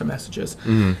you a bunch of messages.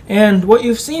 And what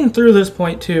you've seen through this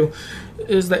point too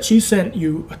is that she sent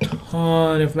you a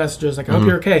ton of messages like, I hope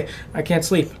you're okay, I can't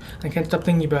sleep, I can't stop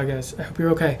thinking about you guys, I hope you're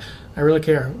okay, I really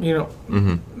care,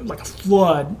 like a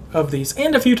flood of these.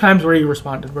 And a few times where you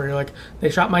responded where you're like, they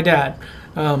shot my dad,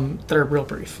 that are real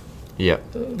brief. Yeah.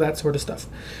 That sort of stuff.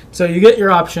 So you get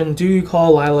your option, do you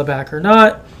call Lila back or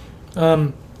not?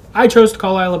 I chose to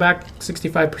call Lila back.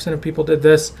 65% of people did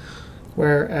this,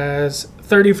 whereas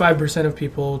 35% of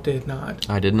people did not.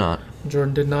 I did not.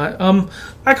 Jordan did not.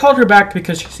 I called her back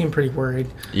because she seemed pretty worried.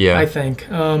 Yeah. I think.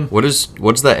 What's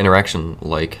that interaction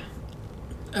like?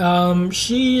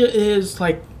 She is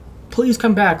like, please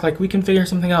come back. Like, we can figure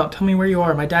something out. Tell me where you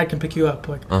are. My dad can pick you up.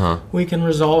 Like, we can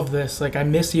resolve this. Like, I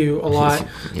miss you a lot.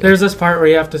 Yeah. There's this part where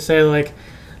you have to say, like,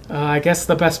 I guess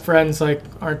the best friends, like,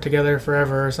 aren't together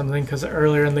forever or something, because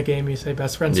earlier in the game you say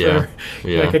best friends forever.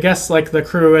 Yeah. Like, I guess, like, the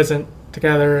crew isn't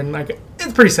together, and, like,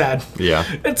 it's pretty sad. Yeah.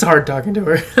 It's hard talking to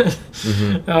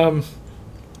her.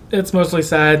 It's mostly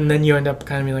sad, and then you end up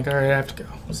kind of being like, all right, I have to go.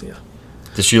 We'll see ya.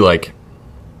 Does she, like...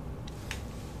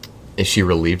 Is she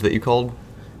relieved that you called?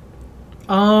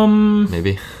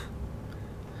 Maybe.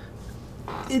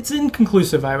 It's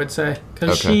inconclusive, I would say,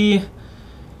 because she...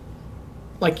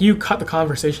 Like, you cut the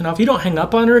conversation off. You don't hang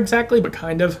up on her exactly, but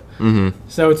kind of.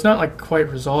 So it's not, like, quite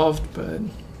resolved, but...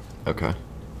 Okay.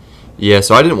 Yeah,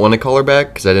 so I didn't want to call her back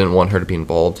because I didn't want her to be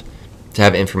involved, to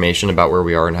have information about where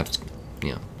we are and have to,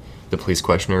 the police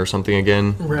question her or something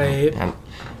again. Right. And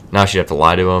now she'd have to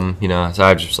lie to him, So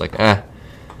I was just like, At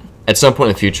some point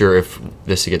in the future, if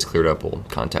this gets cleared up, we'll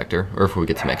contact her. Or if we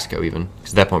get to Mexico, even.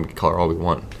 Because at that point, we could call her all we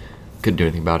want. Couldn't do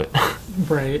anything about it.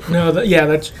 Right. No,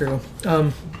 that's true.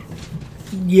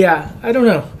 Yeah, I don't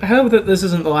know. I hope that this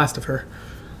isn't the last of her.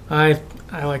 I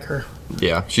like her.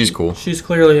 Yeah, she's cool. She's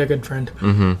clearly a good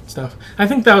friend. Stuff. I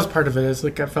think that was part of it. Is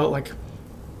like I felt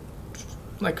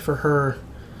like for her,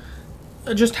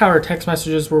 just how her text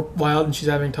messages were wild and she's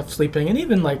having tough sleeping, and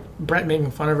even like Brett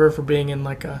making fun of her for being in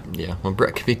like a well,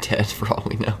 Brett could be dead for all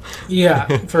we know.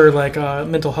 For like a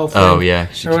mental health thing. Oh yeah,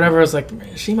 or whatever. I was like,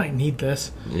 she might need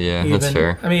this. Yeah, even. That's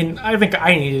fair. I mean, I think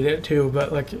I needed it too,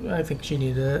 but like I think she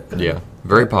needed it. Yeah,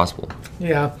 very possible.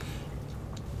 Yeah.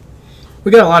 We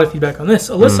got a lot of feedback on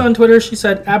this. Alyssa on Twitter, she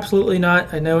said, absolutely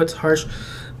not. I know it's harsh,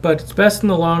 but it's best in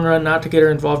the long run not to get her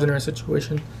involved in her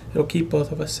situation. It'll keep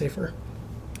both of us safer.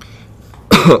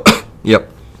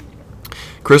 Yep.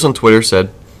 Chris on Twitter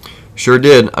said, sure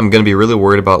did. I'm going to be really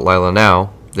worried about Lila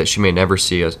now that she may never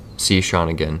see Sean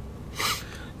again.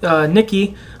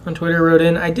 Nikki on Twitter wrote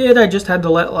in, I did. I just had to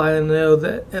let Lila know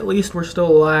that at least we're still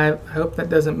alive. I hope that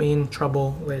doesn't mean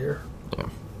trouble later. Yeah.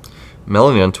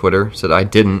 Melanie on Twitter said, I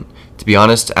didn't. To be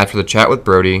honest, after the chat with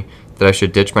Brody, that I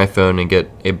should ditch my phone and get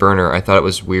a burner, I thought it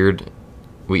was weird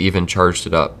we even charged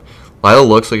it up. Lila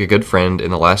looks like a good friend,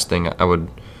 and the last thing I would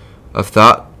have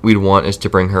thought we'd want is to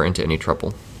bring her into any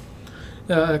trouble.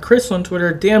 Chris on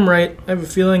Twitter, damn right, I have a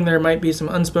feeling there might be some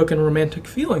unspoken romantic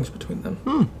feelings between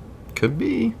them. Could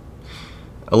be.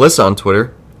 Alyssa on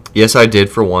Twitter, yes, I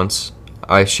did for once.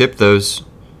 I shipped those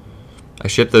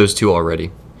two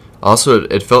already. Also,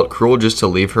 it felt cruel just to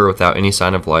leave her without any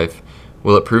sign of life.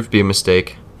 Will it prove to be a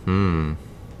mistake?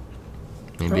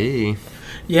 Maybe.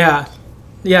 Yeah,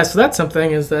 so that's something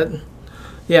is that,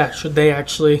 should they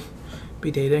actually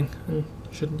be dating? And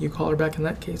shouldn't you call her back in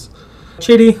that case?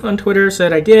 Chitty on Twitter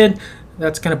said, I did.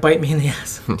 That's going to bite me in the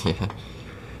ass. Yeah.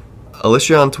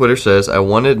 Alicia on Twitter says, I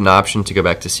wanted an option to go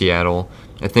back to Seattle.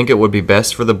 I think it would be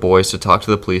best for the boys to talk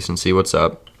to the police and see what's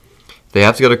up. If they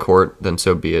have to go to court, then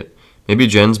so be it. Maybe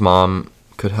Jen's mom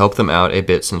could help them out a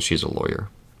bit since she's a lawyer.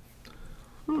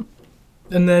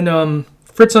 And then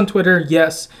Fritz on Twitter,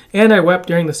 yes. And I wept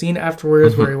during the scene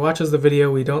afterwards where he watches the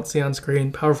video we don't see on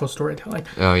screen. Powerful storytelling.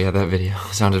 Oh, yeah, that video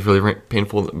sounded really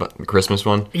painful, but the Christmas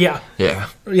one. Yeah. Yeah.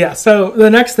 Yeah, so the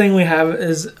next thing we have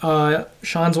is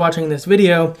Sean's watching this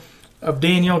video of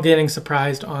Daniel getting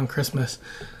surprised on Christmas,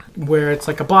 where it's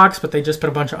like a box, but they just put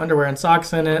a bunch of underwear and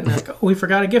socks in it. And like, oh, we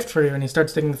forgot a gift for you. And he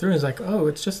starts digging through. And he's like, oh,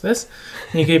 it's just this?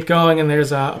 And you keep going, and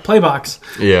there's a play box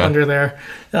under there.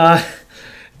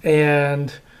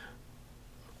 And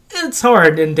it's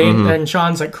hard. And and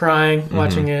Sean's like crying,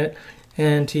 watching it.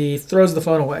 And he throws the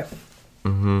phone away.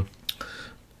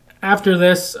 After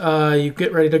this, you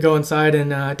get ready to go inside,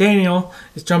 and Daniel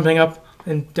is jumping up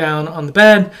and down on the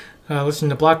bed, listening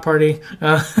to Block Party,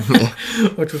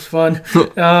 which was fun.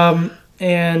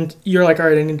 And you're like, all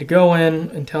right, I need to go in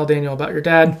and tell Daniel about your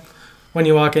dad. When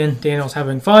you walk in, Daniel's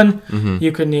having fun.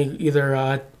 You can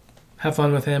either have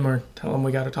fun with him or tell him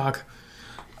we got to talk.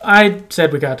 I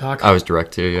said we got to talk. I was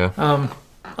direct too, yeah.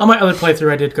 On my other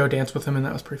playthrough, I did go dance with him, and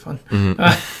that was pretty fun.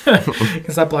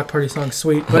 Because that Block Party song's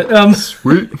sweet. But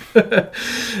Sweet.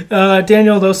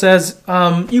 Daniel, though, says,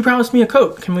 you promised me a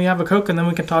Coke. Can we have a Coke, and then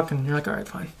we can talk? And you're like, all right,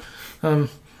 fine.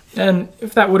 And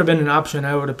if that would have been an option,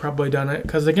 I would have probably done it.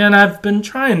 Because, again, I've been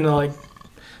trying to, like,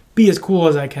 be as cool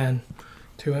as I can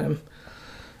to him.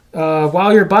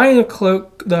 While you're buying the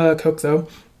Coke, though,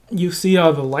 you see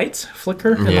all the lights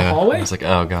flicker in the hallway. It's like,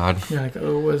 oh, God. You're like,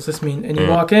 oh, what does this mean? And you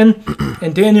walk in,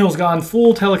 and Daniel's gone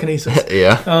full telekinesis.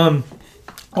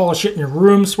 All the shit in your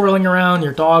room swirling around.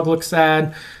 Your dog looks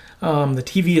sad. The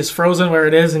TV is frozen where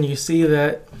it is, and you see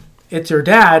that it's your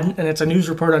dad, and it's a news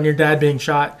report on your dad being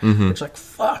shot. It's like,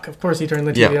 fuck, of course he turned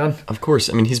the TV on. Of course.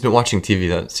 I mean, he's been watching TV.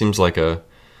 That seems like a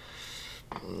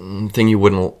thing you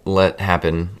wouldn't let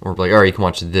happen. Or like, all right, you can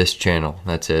watch this channel.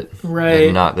 That's it. Right.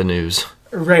 And not the news.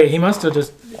 Right. He must have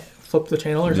just flipped the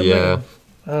channel or something. Yeah.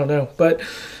 I don't know. But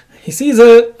he sees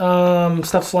it.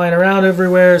 Stuff's flying around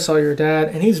everywhere. Saw your dad.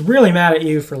 And he's really mad at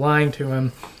you for lying to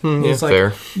him. He's like,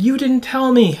 fair. You didn't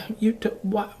tell me.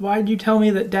 Why did you tell me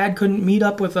that Dad couldn't meet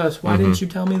up with us? Why didn't you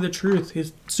tell me the truth?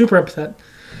 He's super upset.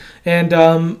 And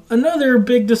another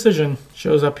big decision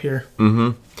shows up here.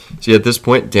 See, at this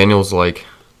point, Daniel's like,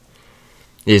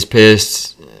 he's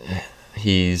pissed.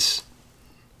 He's,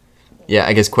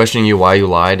 I guess questioning you why you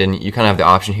lied. And you kind of have the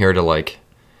option here to, like,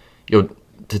 to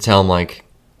tell him, like,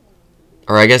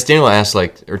 or I guess Daniel asks,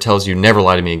 like, or tells you, never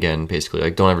lie to me again, basically.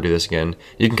 Like, don't ever do this again.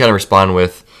 You can kind of respond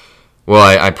with, well,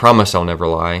 I promise I'll never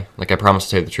lie. Like, I promise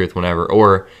to tell you the truth whenever.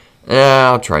 Or,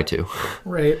 I'll try to.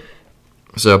 Right.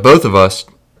 So both of us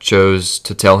chose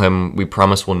to tell him, we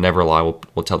promise we'll never lie.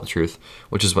 We'll tell the truth,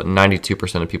 which is what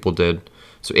 92% of people did.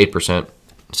 So 8%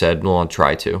 said, well, I'll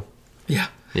try to. Yeah.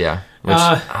 Yeah. Which,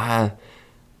 I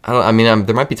don't, I mean,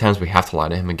 there might be times we have to lie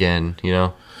to him again, you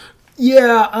know?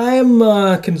 Yeah,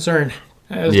 I'm concerned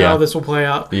as to how this will play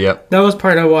out. Yep. That was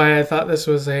part of why I thought this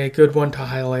was a good one to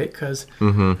highlight, because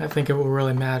I think it will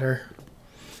really matter.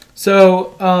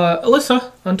 So,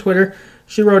 Alyssa on Twitter,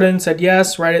 she wrote in and said,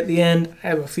 yes, right at the end, I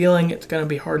have a feeling it's going to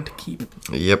be hard to keep.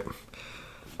 Yep.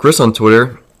 Chris on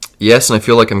Twitter, yes, and I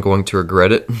feel like I'm going to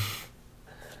regret it.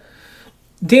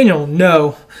 Daniel,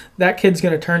 no. That kid's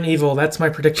going to turn evil. That's my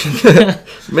prediction.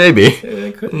 Maybe.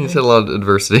 He's had a lot of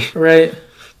adversity. Right.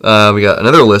 We got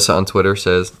another Alyssa on Twitter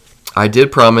says, I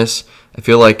did promise. I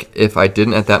feel like if I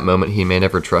didn't at that moment, he may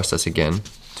never trust us again.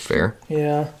 Fair.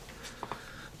 Yeah.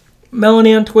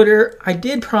 Melanie on Twitter, I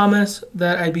did promise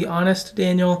that I'd be honest,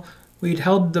 Daniel. We'd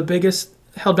held back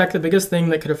the biggest thing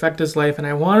that could affect his life, and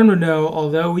I want him to know,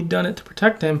 although we'd done it to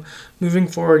protect him, moving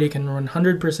forward he can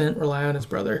 100% rely on his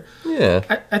brother.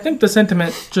 Yeah. I think the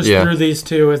sentiment just through these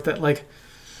two is that, like,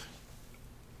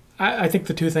 I think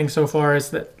the two things so far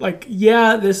is that, like,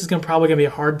 this is probably going to be a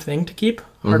hard thing to keep,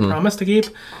 hard promise to keep.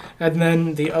 And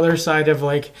then the other side of,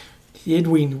 like, did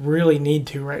we really need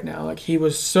to right now? Like, he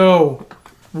was so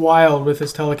wild with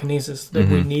his telekinesis that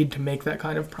we need to make that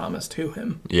kind of promise to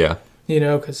him. Yeah. You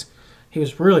know, because he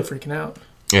was really freaking out.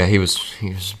 Yeah, he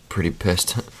was pretty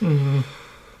pissed.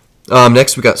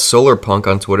 Next, we got Solar Punk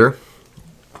on Twitter.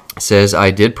 Says,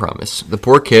 I did promise. The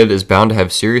poor kid is bound to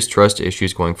have serious trust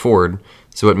issues going forward,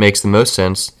 so it makes the most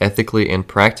sense, ethically and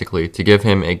practically, to give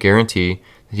him a guarantee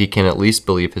that he can at least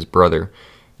believe his brother.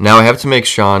 Now I have to make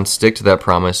Sean stick to that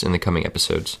promise in the coming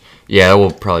episodes. Yeah, it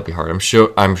will probably be hard.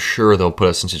 I'm sure they'll put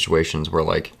us in situations where,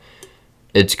 like,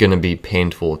 it's going to be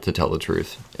painful to tell the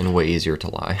truth and way easier to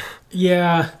lie.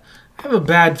 Yeah. I have a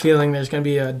bad feeling there's going to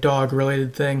be a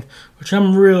dog-related thing, which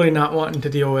I'm really not wanting to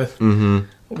deal with. Mm-hmm.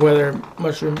 Whether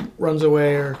Mushroom runs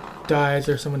away or dies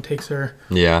or someone takes her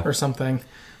Yeah. or something.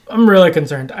 I'm really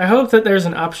concerned. I hope that there's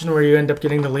an option where you end up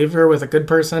getting to leave her with a good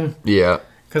person. Yeah.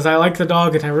 Because I like the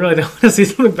dog and I really don't want to see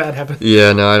something bad happen.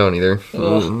 Yeah, no, I don't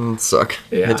either. Suck.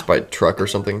 Yeah. Hits by a truck or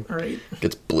something. Right.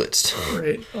 Gets blitzed.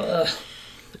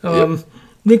 Right.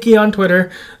 Nikki on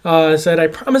Twitter said, I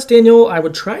promised Daniel I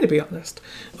would try to be honest.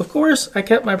 Of course, I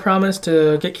kept my promise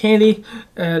to get candy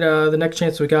at the next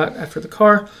chance we got after the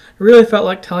car. I really felt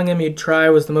like telling him he'd try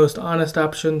was the most honest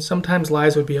option. Sometimes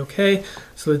lies would be okay,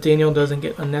 so that Daniel doesn't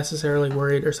get unnecessarily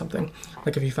worried or something.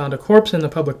 Like if he found a corpse in the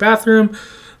public bathroom,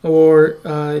 or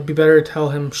it'd be better to tell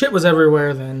him shit was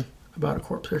everywhere than about a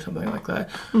corpse or something like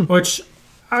that. Which,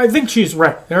 I think she's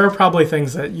right. There are probably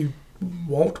things that you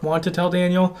won't want to tell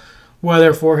Daniel,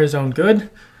 whether for his own good,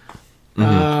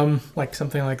 like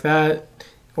something like that,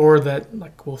 or that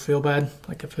like will feel bad,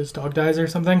 like if his dog dies or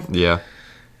something. Yeah.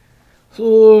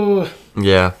 Ooh.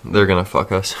 Yeah, they're gonna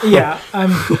fuck us. Yeah,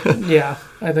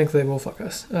 I think they will fuck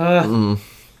us.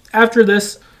 After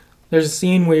this, there's a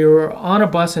scene where you're on a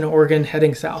bus in Oregon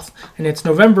heading south, and it's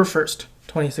November 1st,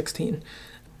 2016.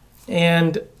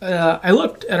 And I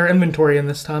looked at our inventory in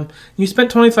this time. You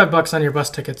spent $25 on your bus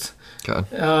tickets.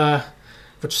 God.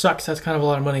 Which sucks. That's kind of a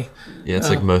lot of money. Yeah, it's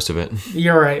like most of it.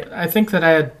 You're right. I think that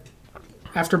I had,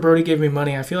 after Brody gave me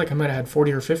money, I feel like I might have had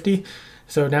 40 or 50.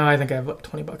 So now I think I have like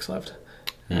 $20 left.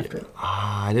 After.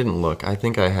 I didn't look. I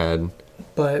think I had.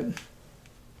 But.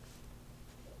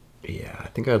 Yeah, I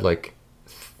think I had like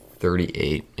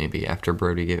 38 maybe after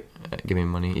Brody gave me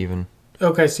money even.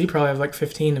 Okay, so you probably have like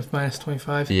 15 if minus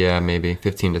 25. Yeah, maybe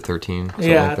 15 to 13,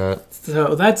 something like that.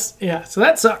 So that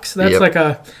sucks. That's like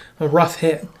a rough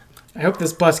hit. I hope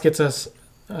this bus gets us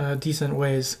decent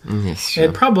ways. Yes, sure.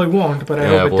 It probably won't, but I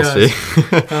hope it does. See.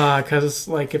 Because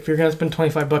like if you're gonna spend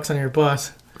 $25 on your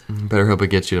bus, better hope it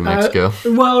gets you to Mexico.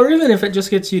 Well, or even if it just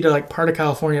gets you to like part of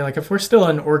California. Like if we're still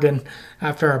in Oregon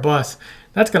after our bus,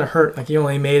 that's gonna hurt. Like you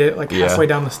only made it like halfway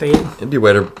down the state. It'd be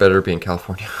better to be in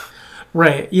California.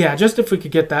 Right. Yeah. Just if we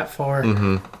could get that far,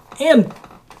 and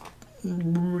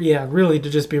really to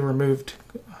just be removed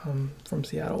from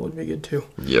Seattle would be good too.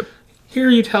 Yep. Here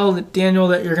you tell Daniel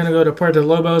that you're going to go to Puerto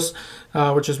Lobos,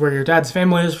 which is where your dad's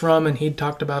family is from, and he'd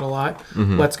talked about a lot.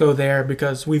 Let's go there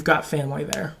because we've got family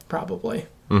there, probably,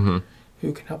 who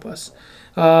can help us.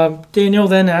 Daniel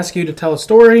then asks you to tell a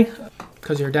story,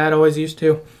 because your dad always used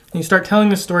to. And you start telling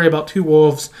the story about two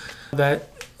wolves that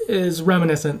is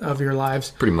reminiscent of your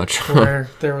lives. Pretty much. Where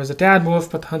there was a dad wolf,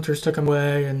 but the hunters took him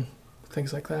away, and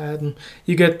things like that. And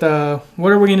you get the,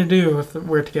 what are we going to do if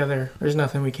we're together? There's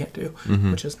nothing we can't do,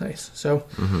 which is nice. So,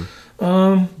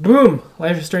 boom.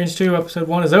 Life is Strange 2, episode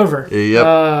 1 is over.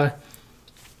 Yep.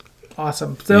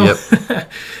 Awesome. So,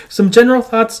 some general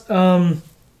thoughts.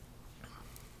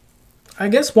 I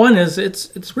guess one is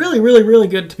it's really, really, really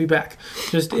good to be back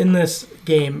just in this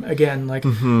game again. Like,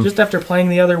 just after playing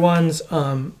the other ones,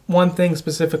 one thing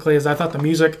specifically is I thought the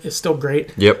music is still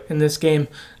great in this game.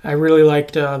 I really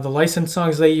liked the licensed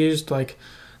songs they used, like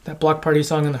that Block Party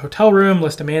song in the hotel room,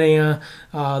 Listomania,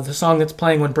 the song that's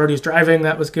playing when Brody's driving,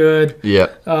 that was good.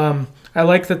 I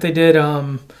like that they did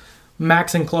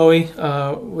Max and Chloe,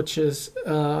 which is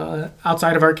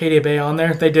outside of Arcadia Bay on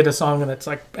there. They did a song that's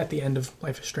like at the end of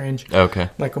Life is Strange. Okay.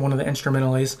 Like one of the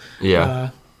instrumentalies. Yeah.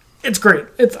 It's great.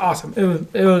 It's awesome.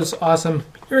 It was awesome.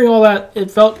 Hearing all that, it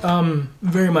felt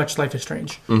very much Life is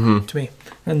Strange to me.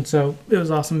 And so it was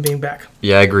awesome being back.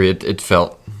 Yeah, I agree. It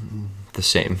felt the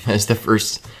same as the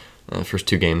first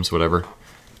two games, whatever.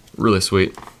 Really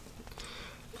sweet.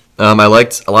 I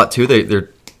liked a lot too. They're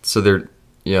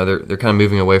kind of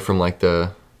moving away from like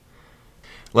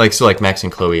like Max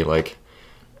and Chloe, like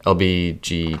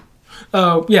LBG.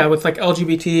 Oh yeah, with like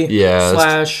LGBT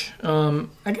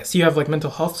 / I guess you have like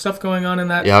mental health stuff going on in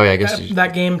that. Yeah, I guess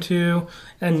that game too,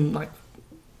 and like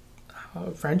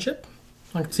friendship.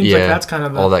 Like it seems like that's kind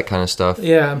of all that kind of stuff.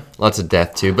 Yeah, lots of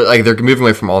death too, but like they're moving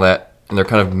away from all that, and they're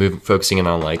kind of focusing in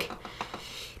on like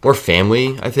more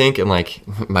family, I think, and like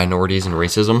minorities and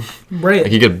racism. Right.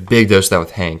 Like you get a big dose of that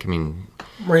with Hank. I mean,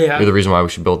 you're the reason why we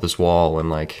should build this wall, and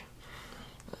like,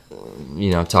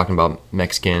 talking about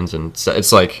Mexicans, and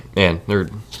it's like, man, they're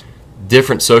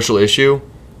different social issue,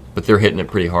 but they're hitting it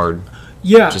pretty hard.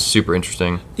 Yeah. Which is super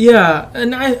interesting. Yeah,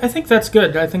 and I think that's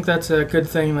good. I think that's a good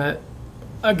thing that,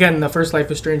 again, the first Life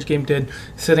is Strange game did,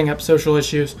 setting up social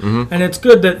issues. And it's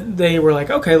good that they were like,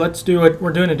 okay, let's do it.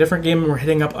 We're doing a different game and we're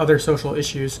hitting up other social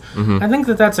issues. I think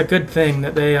that that's a good thing,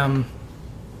 that they're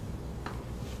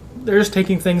just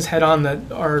taking things head on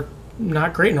that are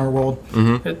not great in our world.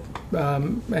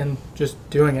 and just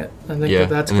doing it. I think Yeah,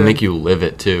 that's and good. they make you live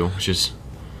it too, which is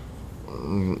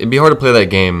it'd be hard to play that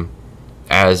game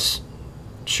as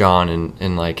Sean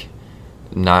and like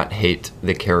not hate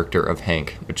the character of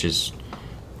Hank, which is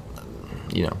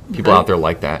people Right. out there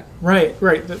like that. Right.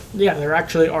 Yeah, there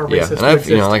actually are Yeah, racists. and who I've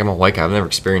exist. like I'm a white guy, I've never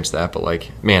experienced that, but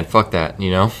like man, fuck that,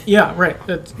 Yeah, right.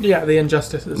 The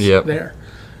injustice is Yep. there.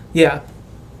 Yeah,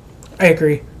 I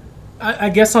agree. I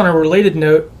guess on a related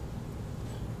note,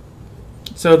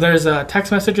 so there's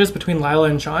text messages between Lila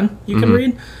and Sean you can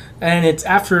read, and it's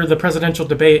after the presidential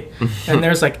debate, and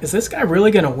there's like, is this guy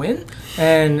really going to win?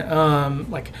 And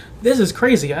like, this is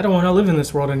crazy. I don't want to live in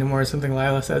this world anymore, or something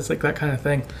Lila says, like that kind of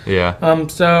thing. Yeah.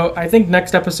 So I think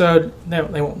next episode, they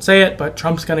won't say it, but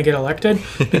Trump's going to get elected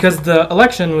because the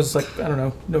election was like, I don't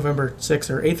know, November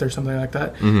 6th or 8th or something like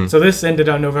that. So this ended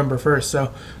on November 1st.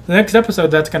 So the next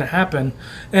episode, that's going to happen.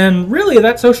 And really,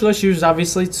 that social issue is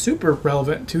obviously super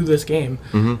relevant to this game.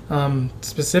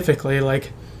 Specifically,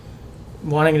 like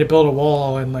wanting to build a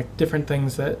wall and like different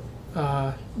things that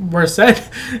were said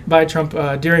by Trump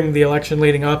during the election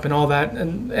leading up and all that,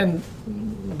 and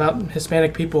about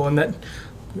Hispanic people, and that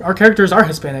our characters are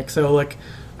Hispanic. So like,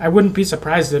 I wouldn't be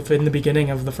surprised if in the beginning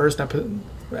of the first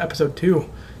episode 2,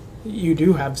 you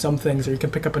do have some things, or you can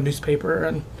pick up a newspaper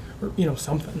and or,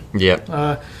 something. Yep.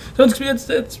 So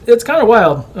it's kind of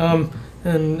wild.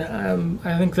 And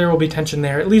I think there will be tension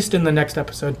there, at least in the next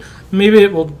episode. Maybe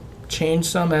it will change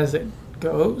some as it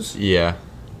goes, Yeah.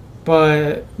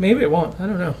 but maybe it won't. I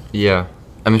don't know. Yeah.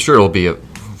 I'm sure it'll be a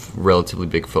relatively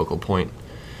big focal point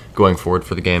going forward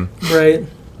for the game. Right.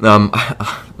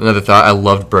 Another thought, I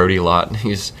loved Brody a lot.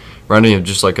 He's reminding me of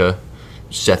just like a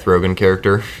Seth Rogen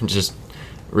character. Just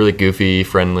really goofy,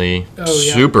 friendly, Oh,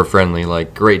 yeah. super friendly,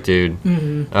 like great dude.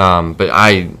 But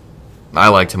I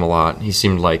liked him a lot. He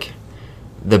seemed like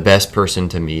the best person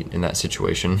to meet in that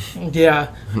situation, Yeah.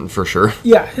 for sure.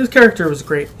 Yeah, his character was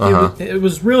great. Uh-huh. It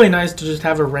was really nice to just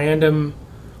have a random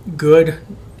good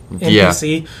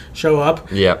NPC show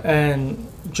up Yep. and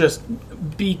just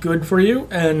be good for you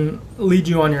and lead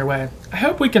you on your way. I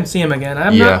hope we can see him again.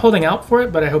 I'm Yeah. not holding out for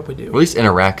it, but I hope we Or do. at least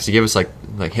interact, because he gave us like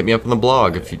hit me up on the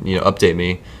blog if you update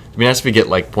me. It'd be nice if we get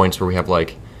like points where we have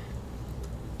like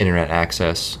internet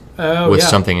access Oh, with yeah.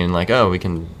 something, and like, oh, we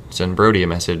can send Brody a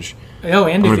message. Oh,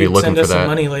 and gonna if be you'd looking send for us some that.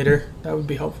 money later, that would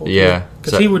be helpful. Yeah.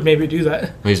 Because So- he would maybe do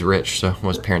that. He's rich, so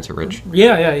his parents are rich.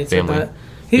 Yeah, he said Family. that.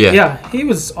 Yeah. He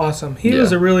was awesome. He Yeah.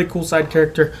 was a really cool side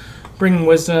character, bringing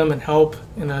wisdom and help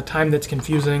in a time that's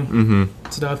confusing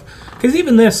stuff. Because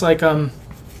even this, like,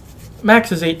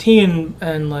 Max is 18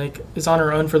 and like is on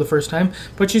her own for the first time,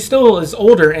 but she still is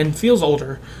older and feels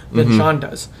older than Sean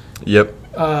does. Yep.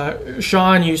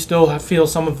 Sean, you still feel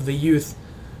some of the youth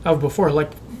of before,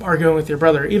 like arguing with your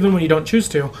brother. Even when you don't choose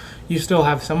to, you still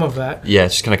have some of that. Yeah, it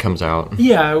just kind of comes out.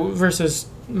 Yeah, versus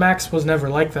Max was never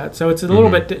like that. So it's a little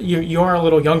bit, you are a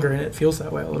little younger and it feels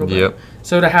that way a little bit. Yep.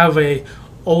 So to have a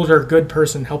older good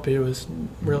person help you is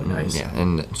really nice. Yeah,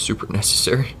 and super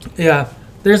necessary. Yeah.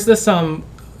 There's this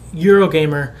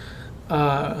Eurogamer,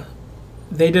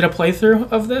 they did a playthrough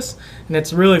of this, and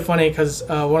it's really funny because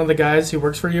one of the guys who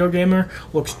works for Eurogamer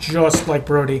looks just like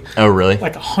Brody. Oh, really?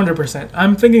 Like 100%.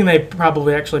 I'm thinking they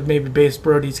probably actually maybe based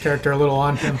Brody's character a little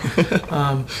on him.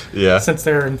 Yeah. Since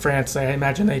they're in France, I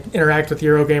imagine they interact with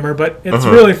Eurogamer, but it's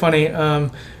really funny.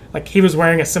 Like, he was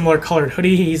wearing a similar colored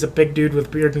hoodie. He's a big dude with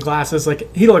beard and glasses.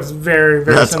 Like, he looks very,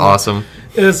 very That's similar. awesome.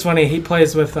 It was funny. He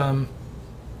plays with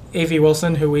A.V.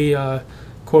 Wilson, who we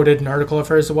quoted an article of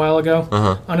hers a while ago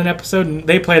on an episode, and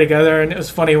they play together, and it was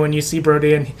funny when you see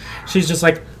Brody, and she's just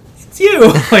like, it's you!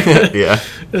 Like, Yeah.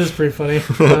 it was pretty funny.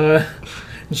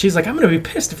 And she's like, I'm going to be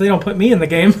pissed if they don't put me in the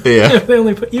game. Yeah. If they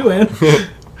only put you in.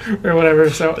 Or whatever.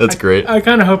 So That's great. I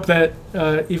kind of hope that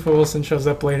Aoife Wilson shows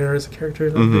up later as a character.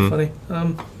 That would be funny.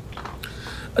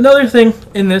 Another thing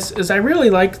in this is I really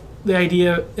like the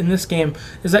idea in this game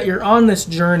is that you're on this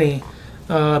journey,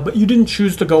 but you didn't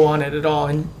choose to go on it at all.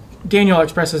 And Daniel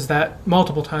expresses that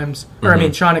multiple times, or I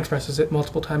mean, Sean expresses it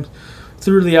multiple times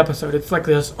through the episode. It's like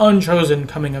this unchosen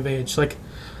coming of age. Like,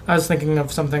 I was thinking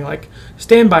of something like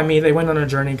Stand By Me. They went on a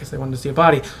journey because they wanted to see a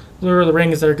body. Lord of the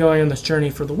Rings, they're going on this journey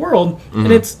for the world,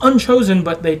 and it's unchosen,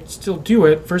 but they still do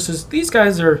it. Versus these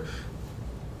guys are.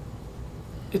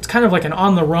 It's kind of like an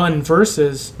on the run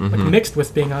versus like mixed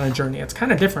with being on a journey. It's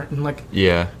kind of different, and like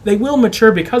Yeah. they will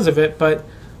mature because of it, but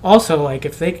also like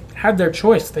if they had their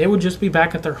choice, they would just be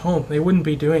back at their home. They wouldn't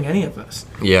be doing any of this.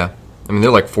 Yeah. I mean,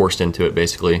 they're like forced into it,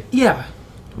 basically. Yeah.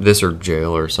 This or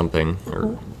jail or something,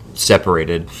 or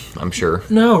separated, I'm sure.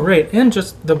 No, right. And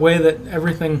just the way that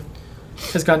everything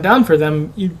has gone down for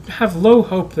them, you have low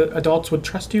hope that adults would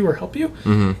trust you or help you.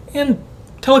 And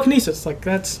telekinesis. Like,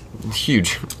 that's...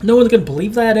 Huge. No one's going to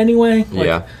believe that anyway. Like,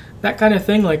 Yeah. That kind of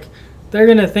thing, like, they're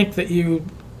going to think that you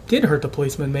did hurt the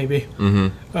policeman, maybe.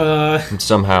 Mm-hmm.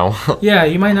 Somehow. Yeah,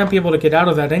 you might not be able to get out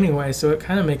of that anyway, so it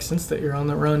kind of makes sense that you're on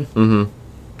the run. Mm-hmm.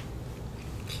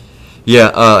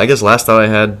 Yeah, I guess last thought I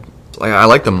had, like, I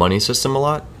like the money system a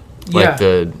lot. Like,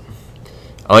 Yeah.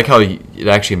 I like how it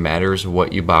actually matters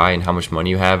what you buy and how much money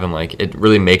you have, and, like, it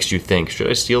really makes you think, should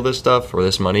I steal this stuff or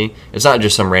this money? It's not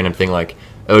just some random thing like,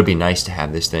 it would be nice to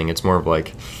have this thing. It's more of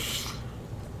like,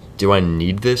 do I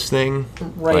need this thing?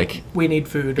 Right. Like, we need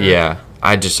food. Or, yeah.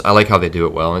 I like how they do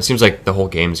it well. And it seems like the whole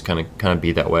game's kind of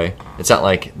be that way. It's not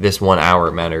like this 1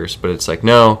 hour matters, but it's like,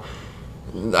 no,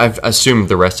 I've assumed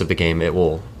the rest of the game it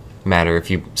will matter. If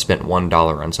you spent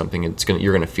 $1 on something,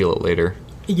 you're gonna feel it later.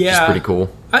 Yeah. It's pretty cool.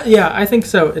 Yeah, I think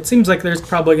so. It seems like there's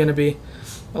probably going to be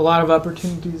a lot of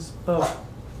opportunities of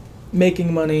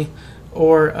making money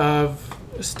or of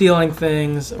stealing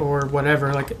things or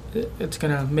whatever. Like, it's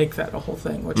going to make that a whole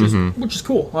thing, which is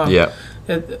cool. Yeah.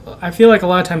 I feel like a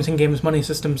lot of times in games, money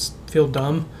systems feel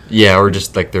dumb. Yeah, or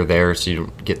just like they're there so you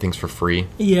don't get things for free.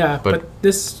 Yeah, But- but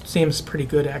this seems pretty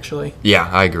good, actually. Yeah,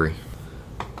 I agree.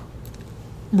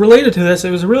 Related to this,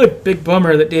 it was a really big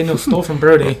bummer that Daniel stole from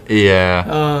Brody.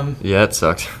 Yeah. Yeah, it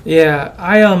sucked. Yeah,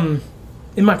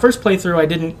 in my first playthrough, I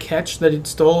didn't catch that he'd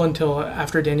stole until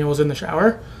after Daniel was in the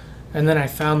shower, and then I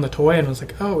found the toy and was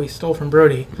like, oh, he stole from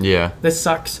Brody. Yeah. This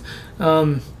sucks.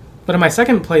 But in my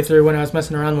second playthrough, when I was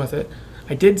messing around with it,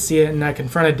 I did see it, and I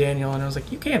confronted Daniel, and I was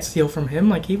like, you can't steal from him.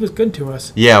 Like, he was good to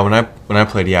us. Yeah, when I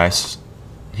played,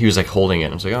 he was like holding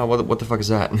it. I was like, oh, what the fuck is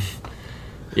that?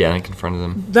 Yeah, and I confronted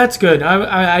him. That's good.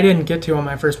 I didn't get to on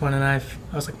my first one, and I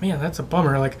was like, man, that's a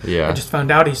bummer. Like, Yeah. I just found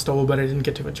out he stole, but I didn't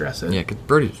get to address it. Yeah, because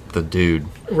Brody's the dude.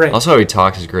 Right. Also, how he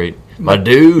talks is great. My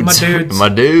dudes. my dudes. My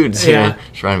dudes. Yeah.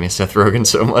 It's reminding me of Seth Rogen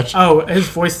so much. Oh, his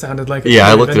voice sounded like it. Yeah,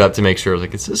 I looked it up to make sure. I was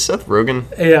like, is this Seth Rogen?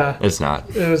 Yeah. It's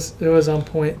not. It was on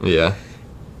point. Yeah.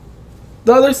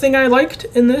 The other thing I liked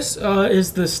in this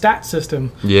is the stat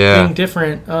system Yeah. being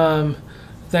different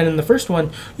than in the first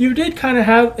one. You did kind of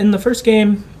have, in the first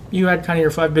game, you had kind of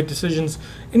your 5 big decisions,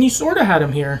 and you sort of had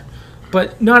them here,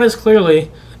 but not as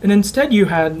clearly. And instead you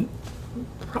had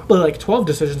probably like 12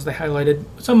 decisions they highlighted,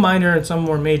 some minor and some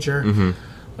more major.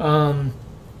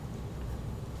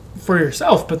 For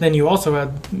yourself, but then you also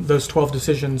had those 12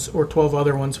 decisions or 12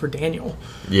 other ones for Daniel.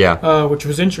 Yeah. Which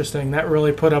was interesting. That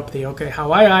really put up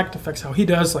how I act affects how he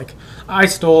does. Like, I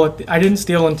didn't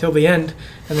steal until the end,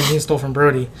 and then he stole from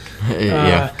Brody.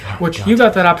 Yeah. You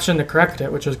got that option to correct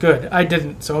it, which was good. I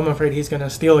didn't, so I'm afraid he's going to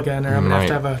steal again, or I'm going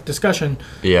to have a discussion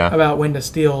Yeah. about when to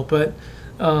steal. But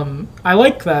I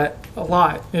like that a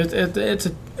lot.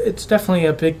 It's definitely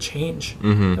a big change,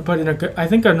 but I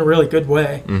think in a really good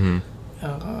way.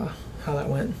 How that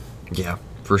went. Yeah,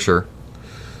 for sure.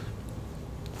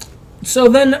 So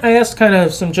then I asked kind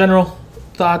of some general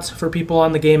thoughts for people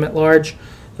on the game at large.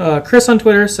 Chris on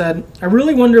Twitter said, I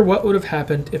really wonder what would have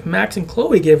happened if Max and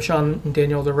Chloe gave Sean and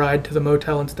Daniel the ride to the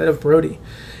motel instead of Brody.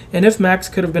 And if Max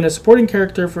could have been a supporting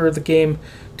character for the game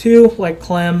too, like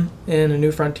Clem in A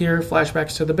New Frontier,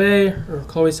 flashbacks to the Bay, or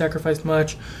Chloe sacrificed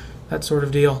much, that sort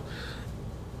of deal.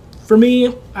 For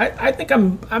me, I think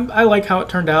I like how it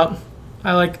turned out.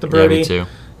 I like the Brody. Yeah, me too.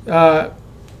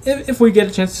 If we get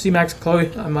a chance to see Max and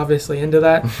Chloe, I'm obviously into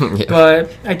that. Yeah.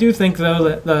 But I do think, though,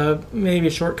 that the maybe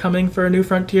shortcoming for A New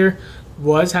Frontier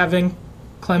was having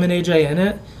Clem and AJ in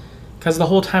it. Because the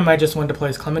whole time I just wanted to play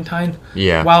as Clementine.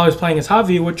 Yeah. While I was playing as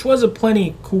Javi, which was a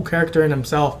plenty cool character in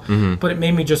himself. But it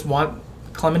made me just want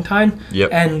Clementine. Yep.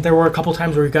 And there were a couple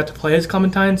times where we got to play as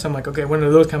Clementine. So I'm like, okay, when are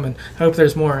those coming? I hope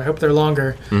there's more. I hope they're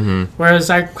longer.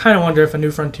 Whereas I kind of wonder if A New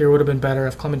Frontier would have been better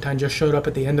if Clementine just showed up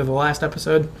at the end of the last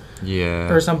episode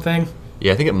Yeah. or something.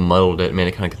 Yeah, I think it muddled it, made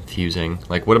it kind of confusing.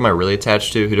 Like, what am I really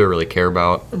attached to? Who do I really care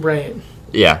about? Right.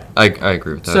 Yeah, I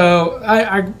agree with that. So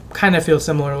I kind of feel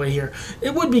similarly here.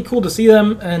 It would be cool to see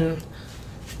them, and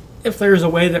if there's a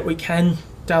way that we can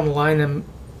down the line, I'm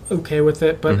okay with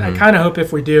it. But I kind of hope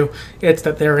if we do, it's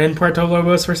that they're in Puerto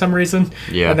Lobos for some reason,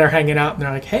 Yeah. and they're hanging out, and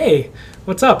they're like, "Hey,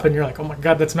 what's up?" And you're like, "Oh my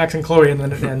God, that's Max and Chloe," and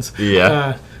then it ends.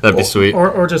 Yeah, that'd be sweet.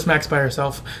 Or just Max by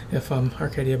herself if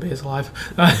Arcadia Bay is alive.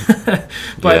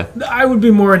 But I would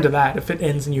be more into that if it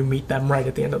ends and you meet them right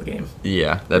at the end of the game.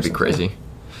 Yeah, that'd be crazy.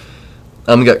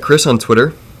 We got Chris on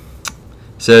Twitter.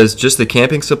 Says, just the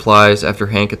camping supplies after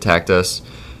Hank attacked us.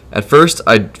 At first,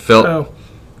 I felt... Oh.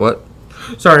 What?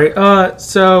 Sorry.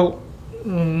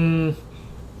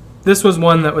 This was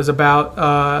one that was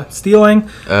about stealing,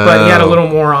 but he had a little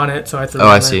more on it, so I threw it in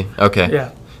I there. see. Okay.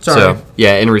 Yeah. Sorry. So,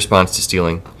 yeah, in response to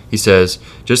stealing, he says,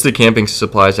 just the camping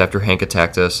supplies after Hank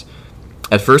attacked us.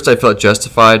 At first, I felt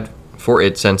justified for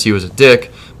it since he was a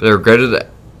dick, but I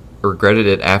regretted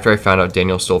it after I found out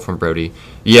Daniel stole from Brody.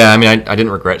 Yeah, I mean, I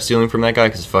didn't regret stealing from that guy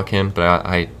because fuck him, but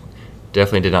I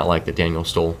definitely did not like that Daniel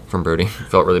stole from Brody.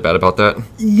 Felt really bad about that.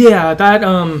 Yeah,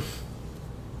 that,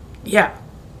 yeah.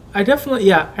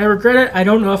 I regret it. I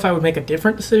don't know if I would make a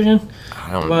different decision.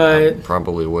 I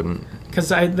probably wouldn't. Because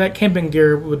that camping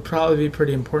gear would probably be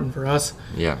pretty important for us.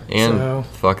 Yeah, and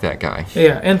fuck that guy.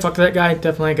 Yeah, and fuck that guy.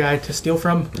 Definitely a guy to steal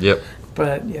from. Yep.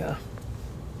 But, yeah.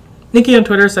 Nikki on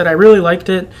Twitter said, I really liked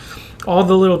it. All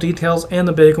the little details and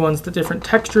the big ones. The different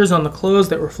textures on the clothes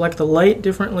that reflect the light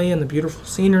differently and the beautiful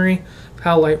scenery.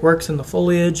 How light works in the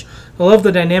foliage. I love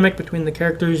the dynamic between the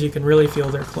characters. You can really feel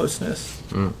their closeness.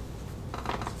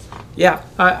 Yeah,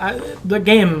 the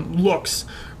game looks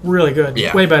really good.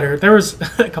 Yeah. Way better. There was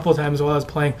a couple of times while I was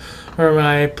playing where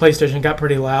my PlayStation got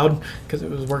pretty loud because it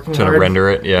was working Trying to render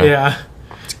it, yeah. Yeah.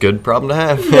 It's a good problem to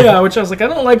have. Yeah, which I was like, I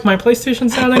don't like my PlayStation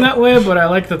sounding that way, but I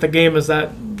like that the game is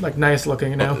that like nice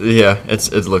looking now. Yeah,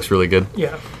 it looks really good.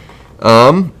 Yeah.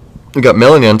 We got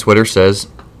Melanie on Twitter says,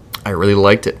 I really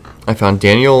liked it. I found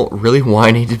Daniel really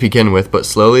whiny to begin with, but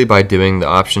slowly by doing the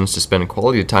options to spend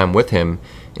quality time with him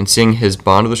and seeing his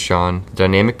bond with Sean, the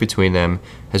dynamic between them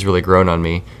has really grown on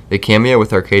me. The cameo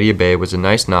with Arcadia Bay was a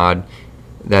nice nod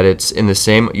that it's in the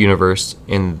same universe,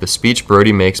 and the speech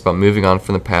Brody makes about moving on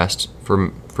from the past,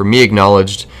 for me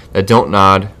acknowledged that Don't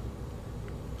Nod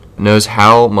knows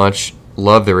how much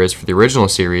love there is for the original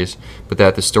series, but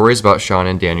that the story is about Sean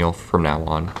and Daniel from now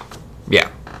on. Yeah.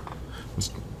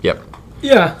 Yep.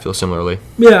 Yeah. Feel similarly.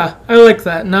 Yeah, I like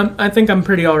that, and I think I'm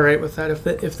pretty all right with that.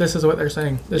 If this is what they're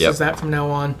saying, this is that from now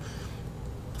on.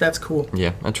 That's cool.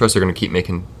 Yeah, I trust they're going to keep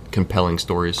making compelling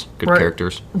stories, good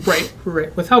characters. Right.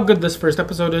 With how good this first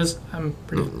episode is, I'm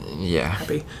pretty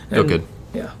happy. Feel good.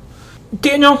 Yeah.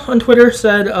 Daniel on Twitter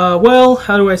said, well,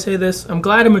 how do I say this? I'm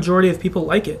glad a majority of people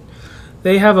like it.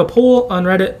 They have a poll on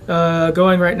Reddit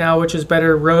going right now, which is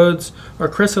better, Rhodes or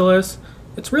Chrysalis.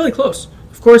 It's really close.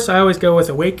 Of course, I always go with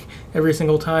Awake every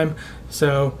single time,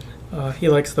 so he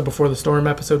likes the Before the Storm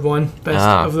episode 1 best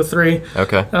of the 3.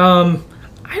 Okay.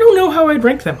 I don't know how I'd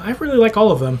rank them. I really like all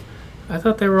of them. I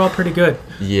thought they were all pretty good.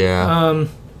 Yeah.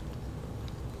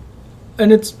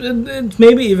 And it's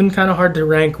maybe even kind of hard to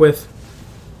rank with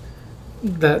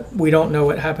that we don't know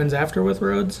what happens after with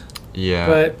Rhodes. Yeah.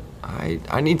 But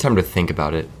I need time to think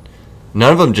about it.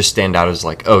 None of them just stand out as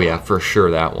like, oh yeah, for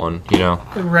sure that one, you know?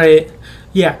 Right.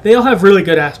 Yeah, they all have really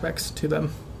good aspects to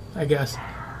them, I guess.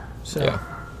 So. Yeah.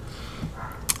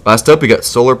 Last up, we got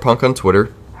Solar Punk on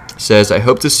Twitter. Says, I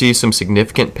hope to see some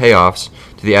significant payoffs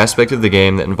to the aspect of the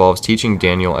game that involves teaching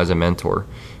Daniel as a mentor.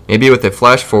 Maybe with a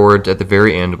flash forward at the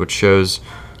very end, which shows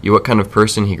you what kind of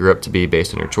person he grew up to be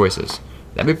based on your choices.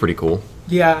 That'd be pretty cool.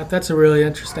 Yeah, that's a really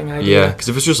interesting idea. Yeah, because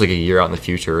if it's just like a year out in the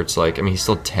future, it's like, I mean, he's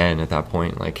still 10 at that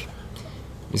point. Like,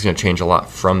 he's going to change a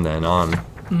lot from then on.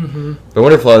 Mm-hmm. But I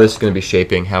wonder if a lot of this is going to be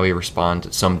shaping how he responds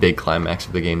at some big climax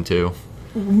of the game, too.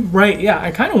 Right, yeah. I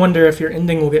kind of wonder if your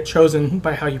ending will get chosen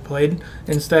by how you played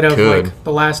instead of like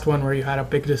the last one where you had a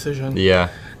big decision.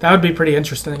 Yeah. That would be pretty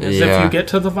interesting, if you get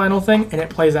to the final thing and it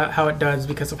plays out how it does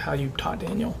because of how you taught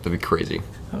Daniel. That'd be crazy.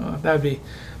 That would be.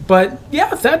 But,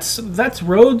 yeah, that's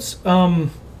Rhodes.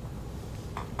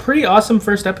 Pretty awesome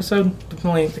first episode.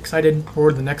 Definitely excited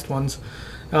for the next ones.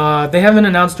 They haven't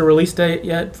announced a release date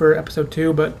yet for episode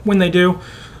 2, but when they do,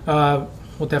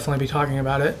 we'll definitely be talking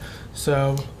about it.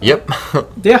 So, yep.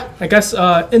 Yeah, I guess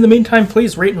in the meantime,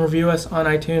 please rate and review us on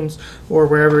iTunes or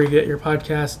wherever you get your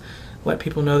podcast. Let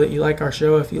people know that you like our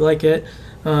show if you like it.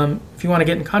 If you want to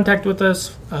get in contact with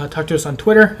us, talk to us on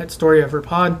Twitter at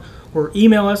StoryEverPod or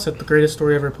email us at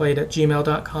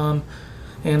thegreateststoryeverplayed@gmail.com.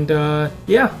 And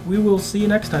yeah, we will see you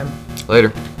next time.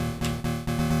 Later.